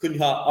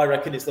 Cunha, I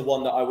reckon, is the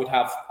one that I would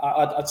have.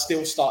 I'd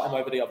still start him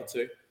over the other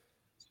two.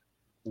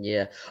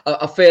 Yeah,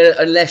 I feel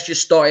unless you're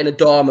starting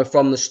Adama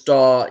from the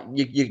start,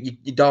 you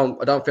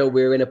don't. I don't feel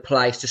we're in a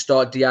place to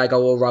start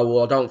Diego or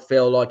Raul. I don't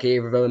feel like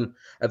either of them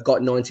have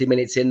got 90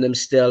 minutes in them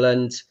still.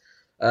 And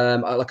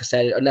like I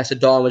said, unless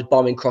Adama's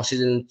bombing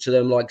crosses into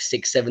them like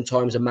 6-7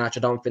 times a match,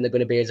 I don't think they're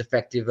going to be as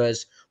effective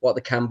as what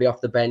they can be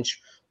off the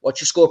bench. What's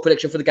your score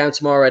prediction for the game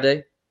tomorrow,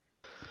 Eddie?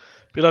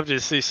 Be lovely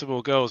to see some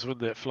more goals,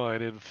 wouldn't it,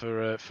 flying in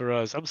for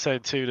us? I'm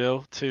saying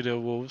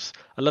 2-0 Wolves.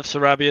 I love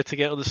Sarabia to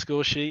get on the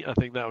score sheet. I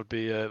think that would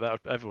be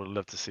everyone would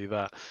love to see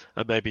that,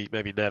 and maybe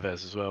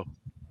Neves as well.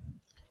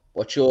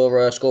 What's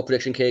your score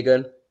prediction,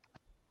 Keegan?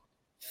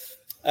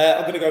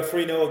 I'm going to go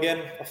 3-0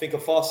 again. I think a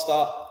fast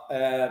start,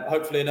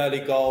 hopefully an early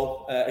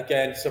goal.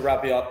 Again,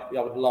 Sarabia,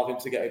 I would love him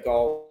to get a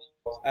goal.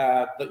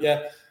 But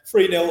yeah,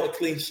 3-0, a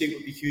clean sheet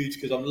would be huge,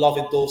 because I'm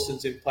loving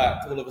Dawson's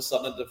impact. All of a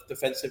sudden,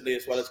 defensively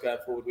as well as going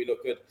forward, we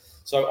look good.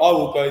 So I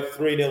will go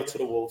 3-0 to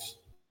the Wolves.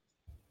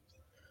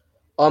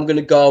 I'm going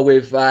to go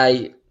with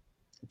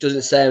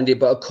doesn't sound it,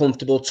 but a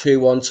comfortable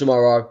 2-1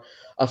 tomorrow.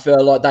 I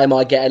feel like they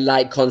might get a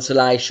late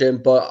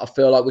consolation, but I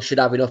feel like we should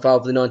have enough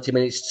over the 90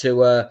 minutes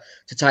to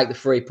take the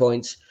 3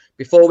 points.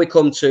 Before we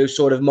come to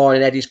sort of mine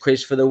and Eddie's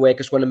quiz for the week, I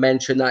just want to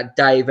mention that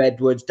Dave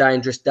Edwards,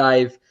 Dangerous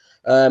Dave,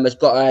 has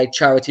got a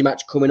charity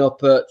match coming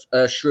up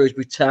at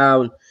Shrewsbury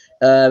Town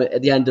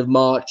at the end of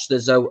March.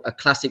 There's a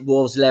classic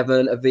Wolves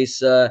 11 of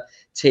his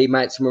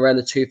teammates from around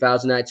the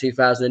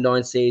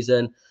 2008-2009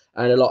 season,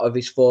 and a lot of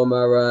his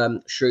former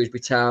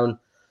Shrewsbury Town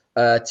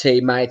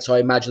teammates. I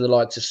imagine the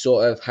likes of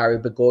sort of Harry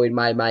Burgoyne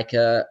may make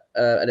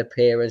an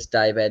appearance,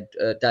 David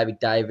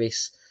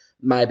Davis,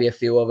 maybe a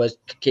few others.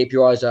 Keep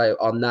your eyes out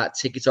on that.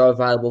 Tickets are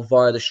available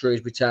via the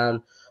Shrewsbury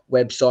Town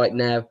website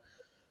now.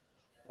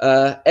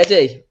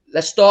 Eddie,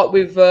 let's start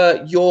with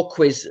your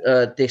quiz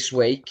this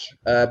week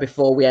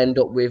before we end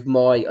up with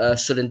my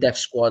sudden death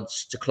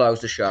squads to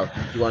close the show. Do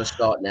you want to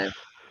start now?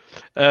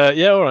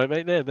 Yeah, all right,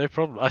 mate. No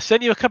problem. I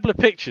sent you a couple of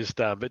pictures,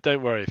 Dan, but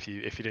don't worry if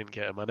you didn't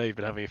get them. I know you've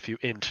been having a few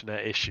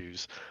internet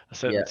issues. I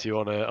sent them to you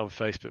on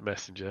Facebook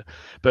Messenger.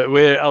 But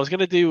I was going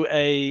to do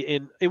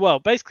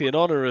basically in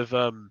honor of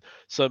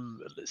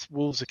some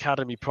Wolves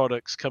Academy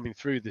products coming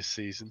through this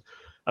season.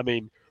 I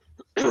mean,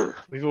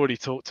 we've already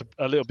talked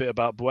a little bit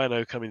about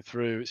Bueno coming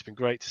through. It's been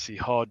great to see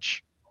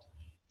Hodge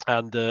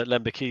and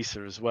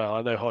Lembakisa as well.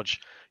 I know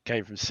Hodge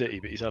came from City,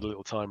 but he's had a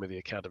little time with the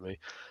academy.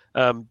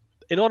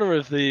 In honor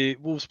of the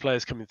Wolves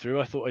players coming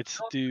through, I thought I'd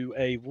do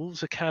a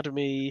Wolves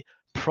Academy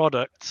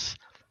products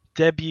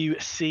debut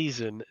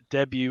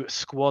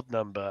squad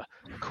number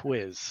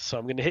quiz. So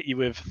I'm going to hit you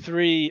with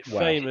 3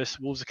 famous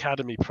Wolves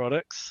Academy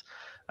products,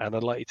 and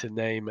I'd like you to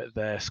name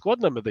their squad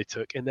number they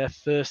took in their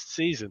first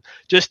season.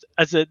 Just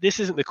as this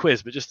isn't the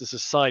quiz, but just as a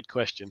side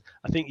question,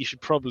 I think you should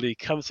probably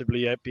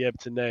comfortably be able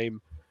to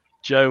name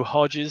Joe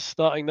Hodge's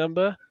starting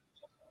number.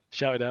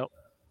 Shout it out.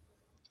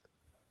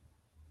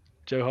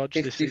 Joe Hodge.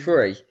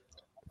 53.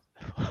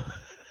 I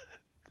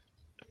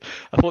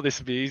thought this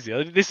would be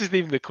easier. This isn't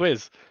even the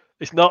quiz.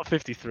 It's not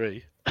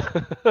 53.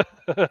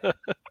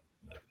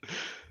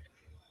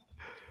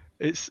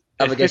 It's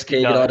have a guess,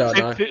 Keegan. I don't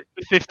know.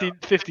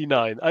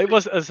 59. It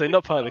was, as I say,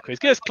 not part of the quiz.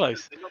 Get us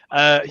close.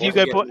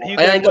 Hugo,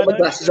 I ain't got my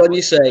glasses on.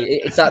 You see,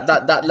 it's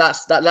that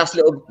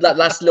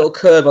last little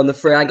curve on the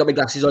free. I ain't got my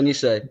glasses on. You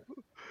see.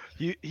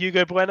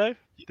 Hugo Bueno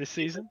this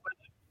season.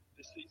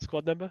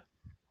 Squad number.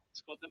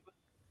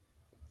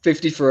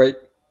 53.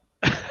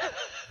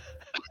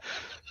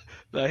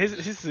 No, his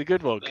is a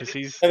good one because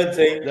he's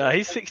 17. no,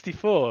 he's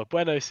 64.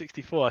 Bueno's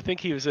 64. I think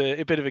he was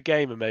a bit of a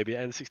gamer, maybe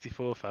an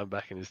N64 fan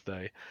back in his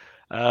day.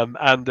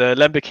 And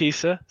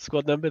Lembakisa,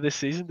 squad number this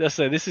season. This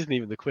isn't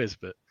even the quiz,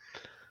 but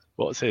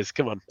what's his?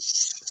 Come on.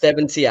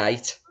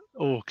 78.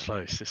 Oh,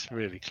 close. It's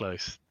really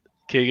close.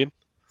 Keegan?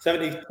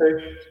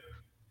 72.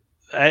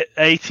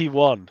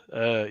 81.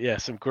 Yeah,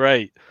 some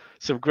great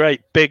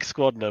big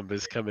squad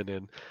numbers coming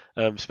in,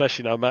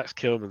 especially now Max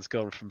Kilman's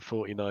gone from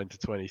 49 to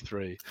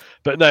 23.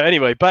 But no,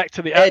 anyway, back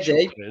to the actual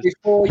Eddie, quiz.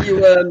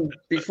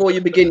 before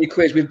you begin your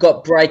quiz, we've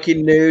got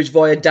breaking news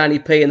via Danny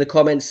P in the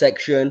comments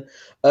section.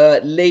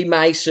 Lee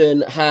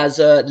Mason has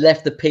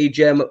left the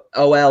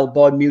PGMOL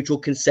by mutual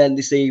consent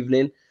this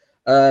evening.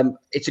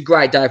 It's a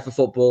great day for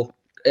football.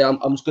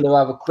 I'm just going to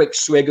have a quick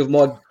swig of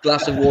my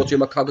glass of water in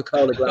my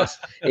Coca-Cola glass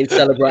in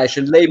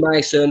celebration. Lee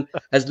Mason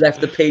has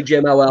left the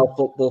PGMOL.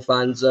 Football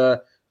fans.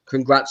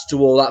 Congrats to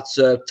all that's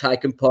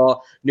taken part.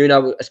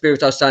 Nuno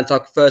Espirito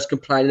Santo first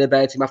complaining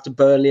about him after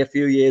Burnley a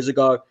few years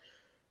ago.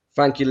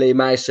 Thank you, Lee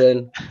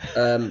Mason.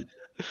 Don't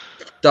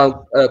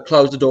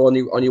close the door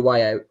on your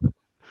way out.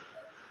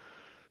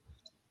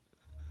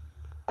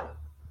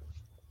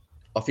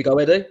 Off you go,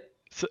 Eddie.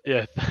 So,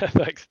 yeah,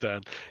 thanks,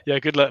 Dan. Yeah,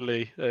 good luck,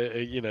 Lee.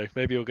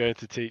 Maybe you'll go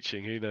into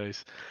teaching. Who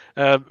knows?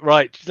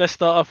 Right, let's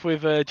start off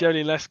with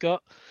Joleon Lescott,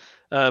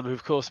 who,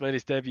 of course, made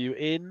his debut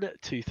in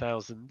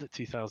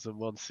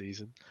 2000-2001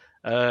 season.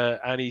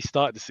 And he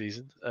started the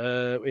season with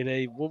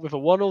a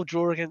 1-1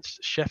 draw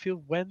against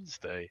Sheffield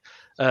Wednesday.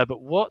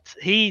 But what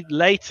he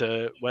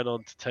later went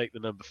on to take the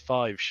number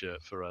 5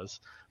 shirt for us.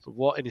 But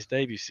what in his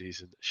debut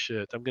season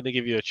shirt? I'm going to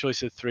give you a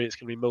choice of 3. It's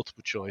going to be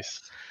multiple choice.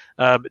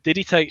 Did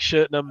he take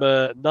shirt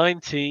number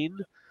 19,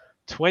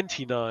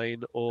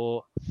 29,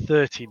 or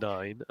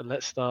 39? And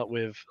let's start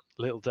with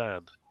Little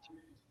Dan.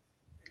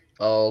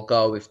 I'll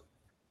go with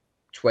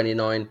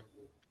 29.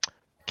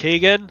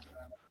 Keegan?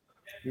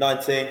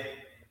 19.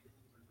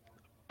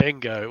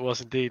 Bingo, it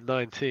was indeed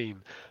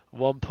 19.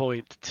 1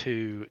 point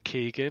to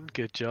Keegan.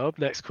 Good job.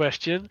 Next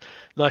question.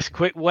 Nice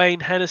quick. Wayne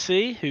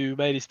Hennessy, who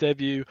made his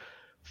debut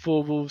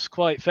for Wolves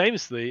quite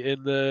famously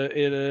in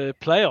a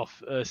playoff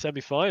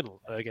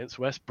semi-final against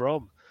West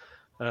Brom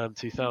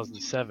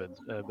 2007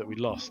 that we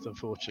lost,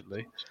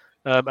 unfortunately,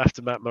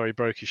 after Matt Murray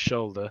broke his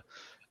shoulder.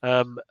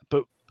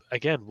 But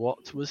again,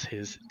 what was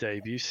his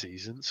debut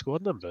season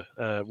squad number?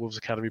 Wolves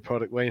Academy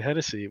product Wayne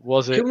Hennessy.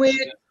 Was it?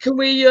 Can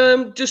we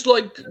just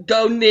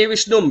go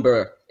nearest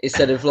number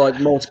instead of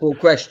multiple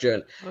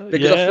question?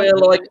 Because I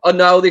feel like I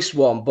know this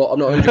one, but I'm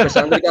not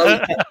 100%. I'm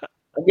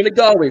going to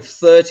go with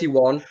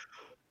 31.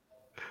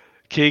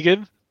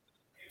 Keegan?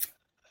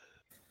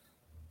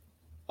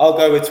 I'll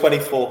go with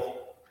 24.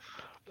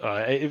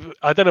 I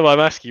don't know why I'm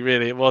asking,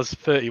 really. It was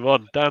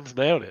 31. Dan's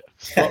nailed it.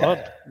 Spot on.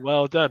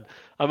 Well done.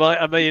 I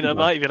might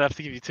even have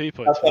to give you 2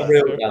 points. That's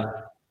unreal, Dan.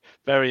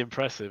 Very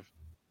impressive.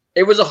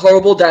 It was a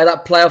horrible day.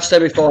 That playoff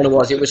semi-final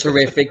was. It was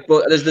horrific.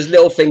 But there's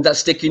little things that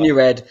stick in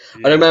your head.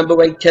 Yeah. I remember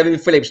when Kevin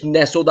Phillips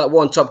nestled that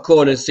one top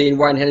corner and seeing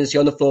Wayne Hennessy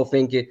on the floor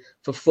thinking,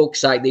 for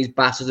fuck's sake, these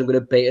bastards are going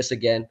to beat us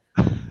again.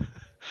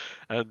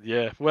 And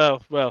yeah,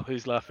 well,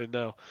 who's laughing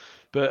now?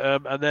 But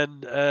and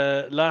then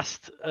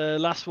last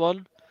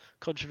one,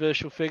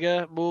 controversial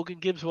figure, Morgan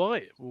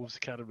Gibbs-White, Wolves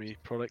Academy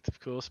product, of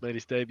course, made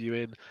his debut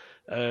in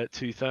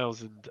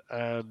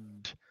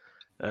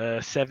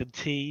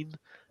 2017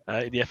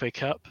 in the FA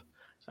Cup,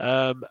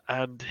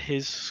 and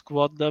his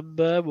squad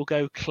number will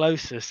go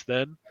closest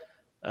then,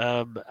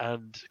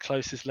 and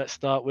closest. Let's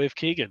start with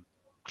Keegan.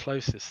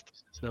 Closest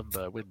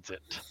number wins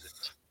it.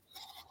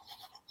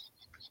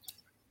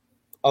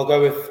 I'll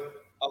go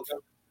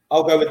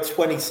with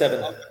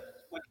 27.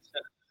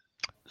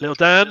 Little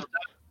Dan?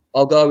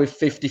 I'll go with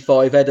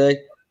 55, Eddie.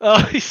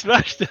 Oh, he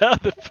smashed it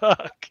out of the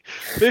park.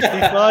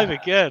 55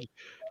 again.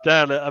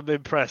 Dan, I'm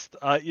impressed.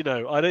 I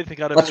don't think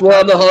I'd have... That's why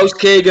I'm the host,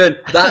 Keegan.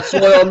 That's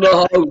why I'm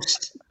the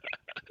host.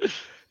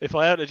 If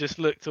I hadn't just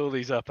looked all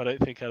these up, I don't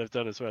think I'd have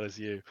done as well as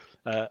you.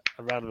 A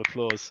round of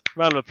applause.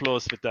 Round of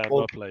applause for Dan.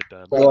 Well played,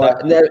 Dan. Right.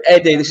 Now,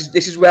 Eddie,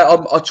 this is where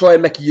I'll try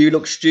and make you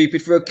look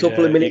stupid for a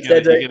couple of minutes,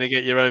 Eddie. You're going to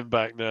get your own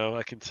back now,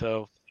 I can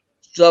tell.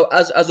 So,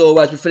 as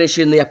always, we're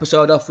finishing the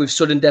episode off with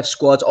sudden death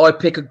squads. I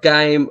pick a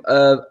game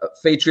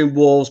featuring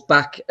Wolves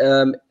back,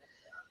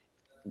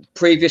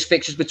 previous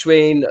fixtures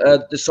between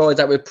the sides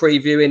that we're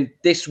previewing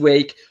this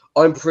week.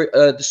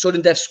 The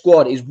sudden death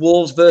squad is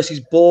Wolves versus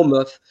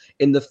Bournemouth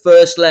in the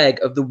first leg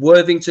of the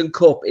Worthington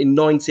Cup in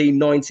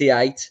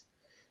 1998.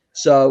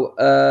 So,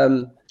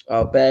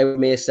 bear with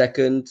me a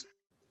second.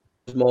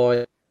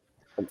 I'm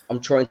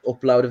trying to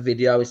upload a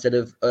video instead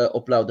of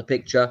upload the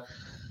picture.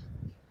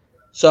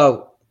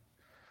 So,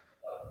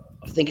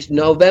 I think it's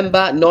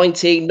November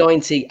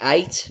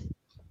 1998.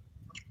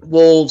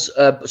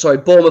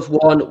 Bournemouth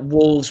 1,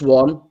 Wolves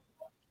 1.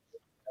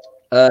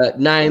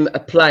 Name a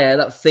player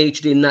that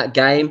featured in that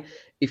game.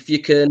 If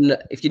you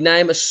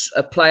name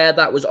a player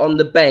that was on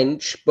the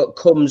bench but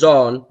comes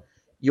on,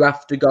 you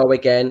have to go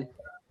again.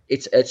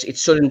 It's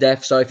sudden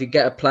death. So if you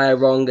get a player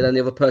wrong and then the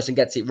other person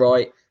gets it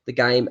right, the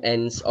game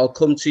ends. I'll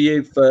come to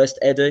you first,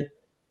 Eddie.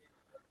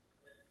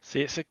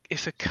 See,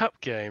 it's a cup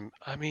game.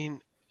 I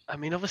mean,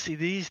 obviously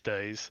these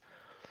days,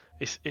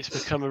 it's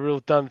become a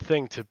real done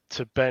thing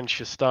to bench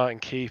a starting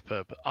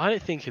keeper. But I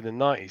don't think in the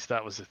 90s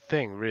that was a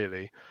thing,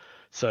 really.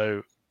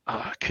 So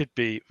I could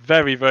be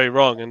very, very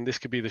wrong, and this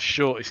could be the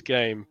shortest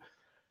game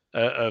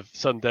of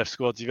sudden death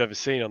squads you've ever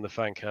seen on the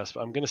Fancast.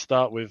 But I'm going to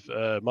start with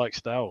Mike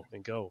Stowell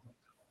in goal.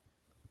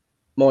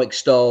 Mike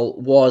Stoll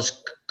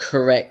was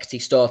correct. He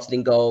started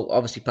in goal,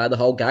 obviously played the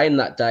whole game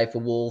that day for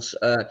Wolves.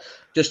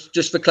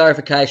 Just for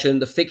clarification,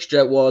 the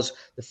fixture was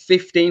the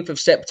 15th of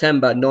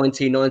September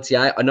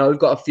 1998. I know we've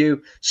got a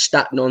few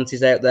stat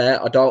nonties out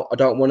there. I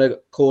don't want to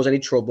cause any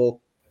trouble.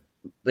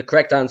 The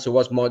correct answer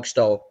was Mike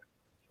Stoll.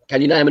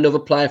 Can you name another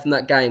player from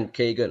that game,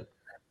 Keegan?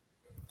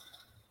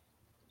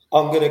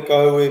 I'm going to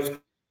go with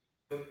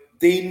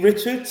Dean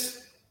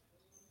Richards.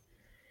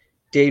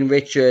 Dean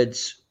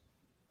Richards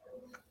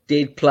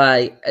did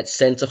play at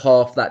centre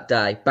half that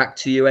day. Back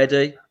to you,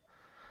 Eddie.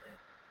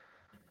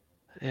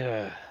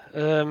 Yeah,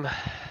 I'm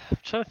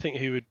trying to think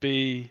who would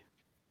be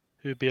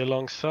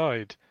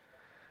alongside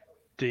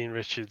Dean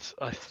Richards.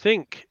 I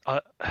think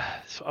I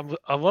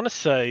want to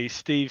say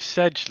Steve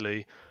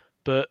Sedgley,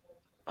 but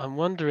I'm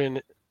wondering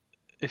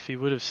if he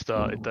would have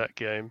started that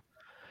game.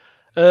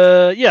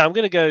 Yeah, I'm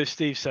going to go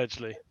Steve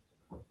Sedgley.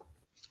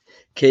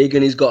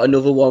 Keegan, he's got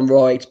another one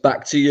right.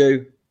 Back to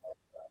you.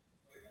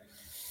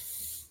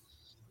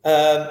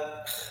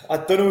 I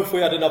don't know if we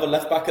had another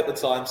left back at the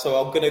time,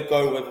 so I'm going to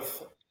go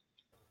with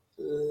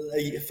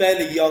a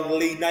fairly young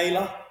Lee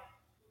Naylor.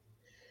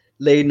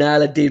 Lee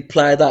Naylor did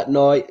play that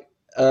night.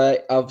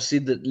 Obviously,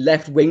 the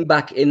left wing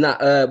back in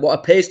that what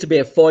appears to be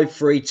a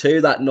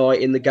 5-3-2 that night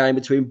in the game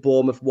between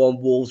Bournemouth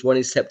 1, Wolves 1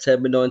 in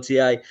September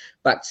 98.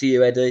 Back to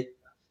you, Eddie.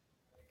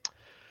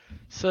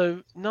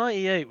 So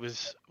 98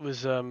 was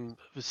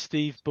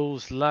Steve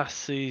Bull's last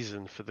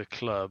season for the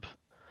club,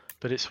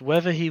 but it's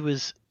whether he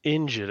was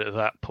injured at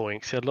that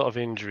point, because he had a lot of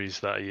injuries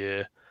that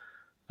year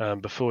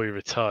before he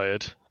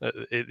retired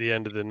at the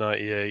end of the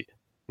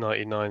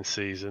 98-99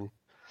 season.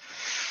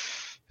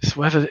 It's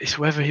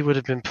whether he would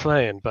have been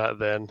playing back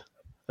then.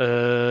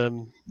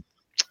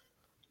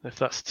 If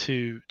that's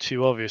too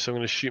obvious, I'm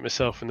going to shoot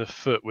myself in the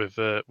foot with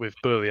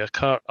Bully.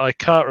 I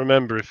can't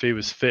remember if he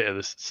was fit at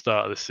the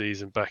start of the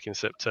season back in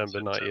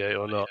September 98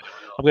 or not.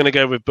 I'm going to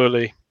go with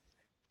Bully.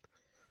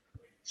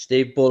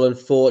 Steve Bull,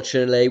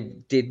 unfortunately,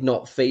 did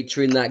not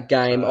feature in that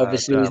game.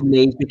 Obviously, his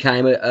knees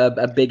became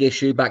a big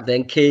issue back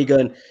then.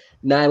 Keegan,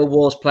 name a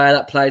Wolves player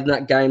that played in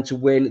that game to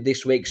win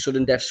this week's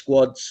Sudden Death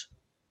Squads.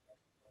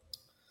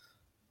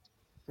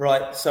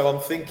 Right, so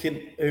I'm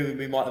thinking who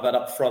we might have had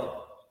up front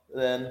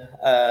then.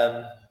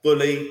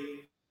 Bully,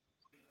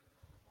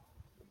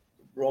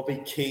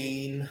 Robbie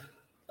Keane.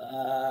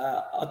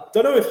 I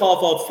don't know if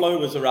Harvard Flo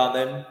was around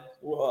then.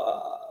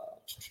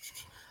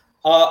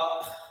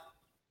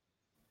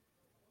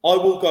 I'm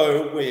going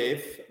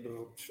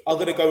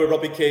to go with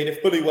Robbie Keane.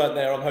 If Bully weren't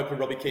there, I'm hoping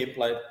Robbie Keane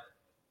played.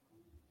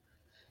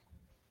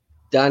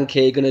 Dan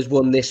Keegan has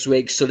won this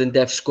week's Sudden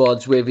Death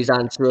Squads with his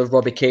answer of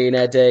Robbie Keane,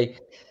 Eddie.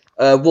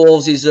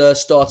 Wolves is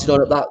starting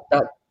on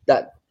at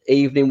that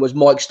evening was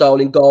Mike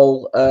Stoll in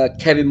goal,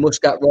 Kevin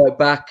Muscat right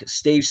back,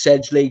 Steve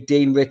Sedgley,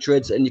 Dean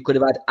Richards, and you could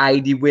have had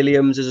Adi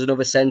Williams as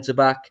another centre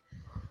back.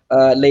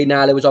 Lee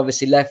Naylor was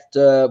obviously left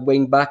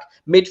wing back.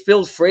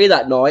 Midfield three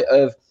that night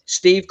of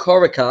Steve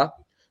Corica,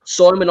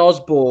 Simon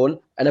Osborne,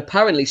 and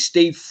apparently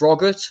Steve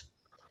Froggatt.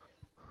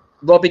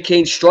 Robbie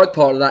Keane's strike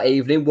partner that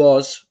evening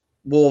was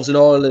Wolves and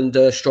Ireland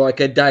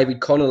striker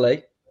David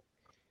Connolly.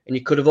 And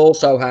you could have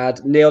also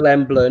had Neil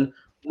Emblin,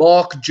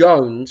 Mark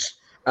Jones,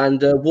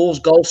 and Wolves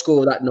goal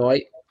scorer that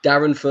night,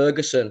 Darren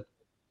Ferguson.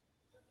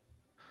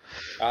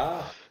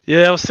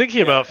 Yeah, I was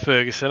thinking about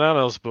Ferguson and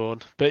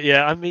Osborne. But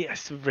yeah, I mean,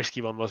 it's a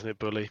risky one, wasn't it,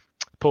 Bully?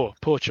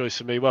 Poor choice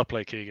for me. Well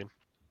played, Keegan.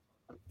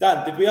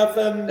 Dan, did we have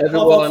Harvard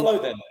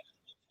Flo then?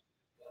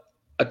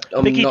 I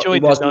think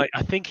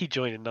he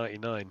joined in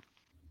 99.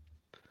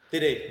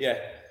 Did he? Yeah.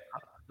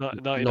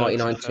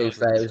 99,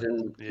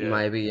 2000,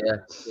 maybe, yeah.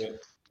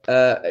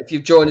 If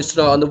you've joined us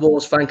tonight on the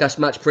Wolves Fancast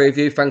match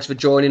preview, thanks for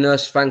joining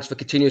us. Thanks for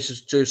continuing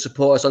to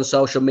support us on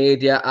social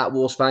media at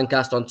Wolves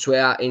Fancast on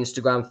Twitter,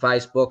 Instagram,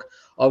 Facebook.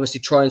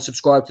 Obviously, try and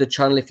subscribe to the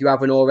channel if you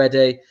haven't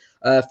already.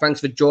 Thanks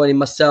for joining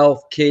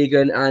myself,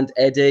 Keegan, and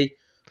Eddie.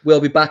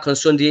 We'll be back on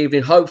Sunday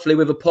evening, hopefully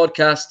with a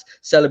podcast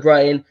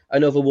celebrating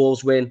another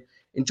Wolves win.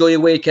 Enjoy your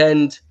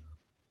weekend.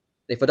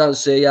 If I don't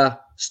see you,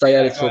 stay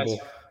out of trouble.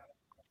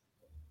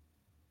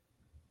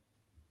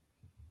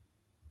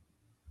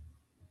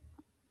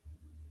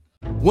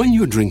 When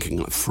you're drinking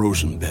a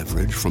frozen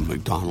beverage from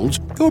McDonald's,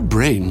 your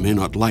brain may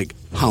not like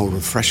how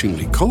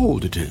refreshingly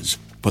cold it is,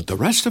 but the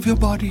rest of your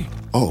body,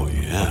 oh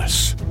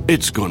yes,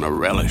 it's gonna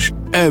relish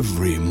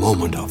every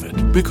moment of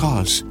it,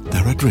 because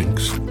there are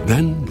drinks.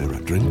 Then there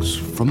are drinks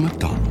from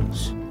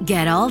McDonald's.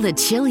 Get all the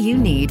chill you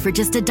need for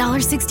just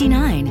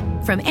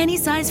 $1.69. From any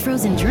size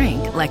frozen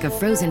drink, like a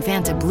frozen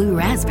Fanta Blue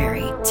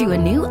Raspberry, to a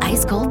new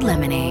ice-cold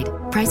lemonade.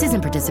 Prices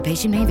and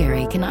participation may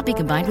vary. Cannot be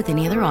combined with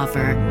any other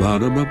offer.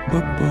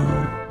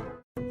 Ba-da-ba-ba-ba.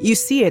 You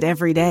see it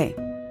every day.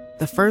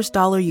 the first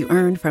dollar you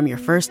earned from your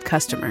first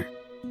customer.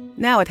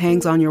 Now it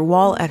hangs on your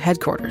wall at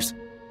headquarters,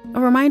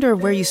 a reminder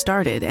of where you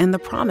started and the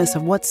promise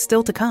of what's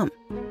still to come.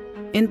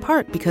 In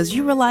part because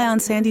you rely on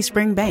Sandy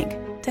Spring Bank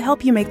to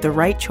help you make the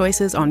right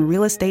choices on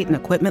real estate and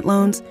equipment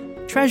loans,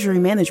 treasury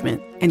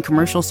management, and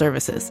commercial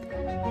services.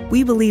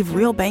 We believe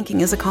real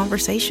banking is a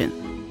conversation.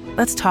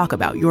 Let's talk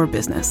about your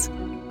business.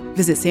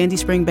 Visit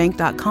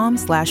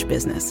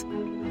sandyspringbank.com/business.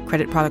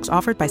 Credit products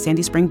offered by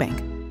Sandy Spring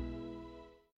Bank.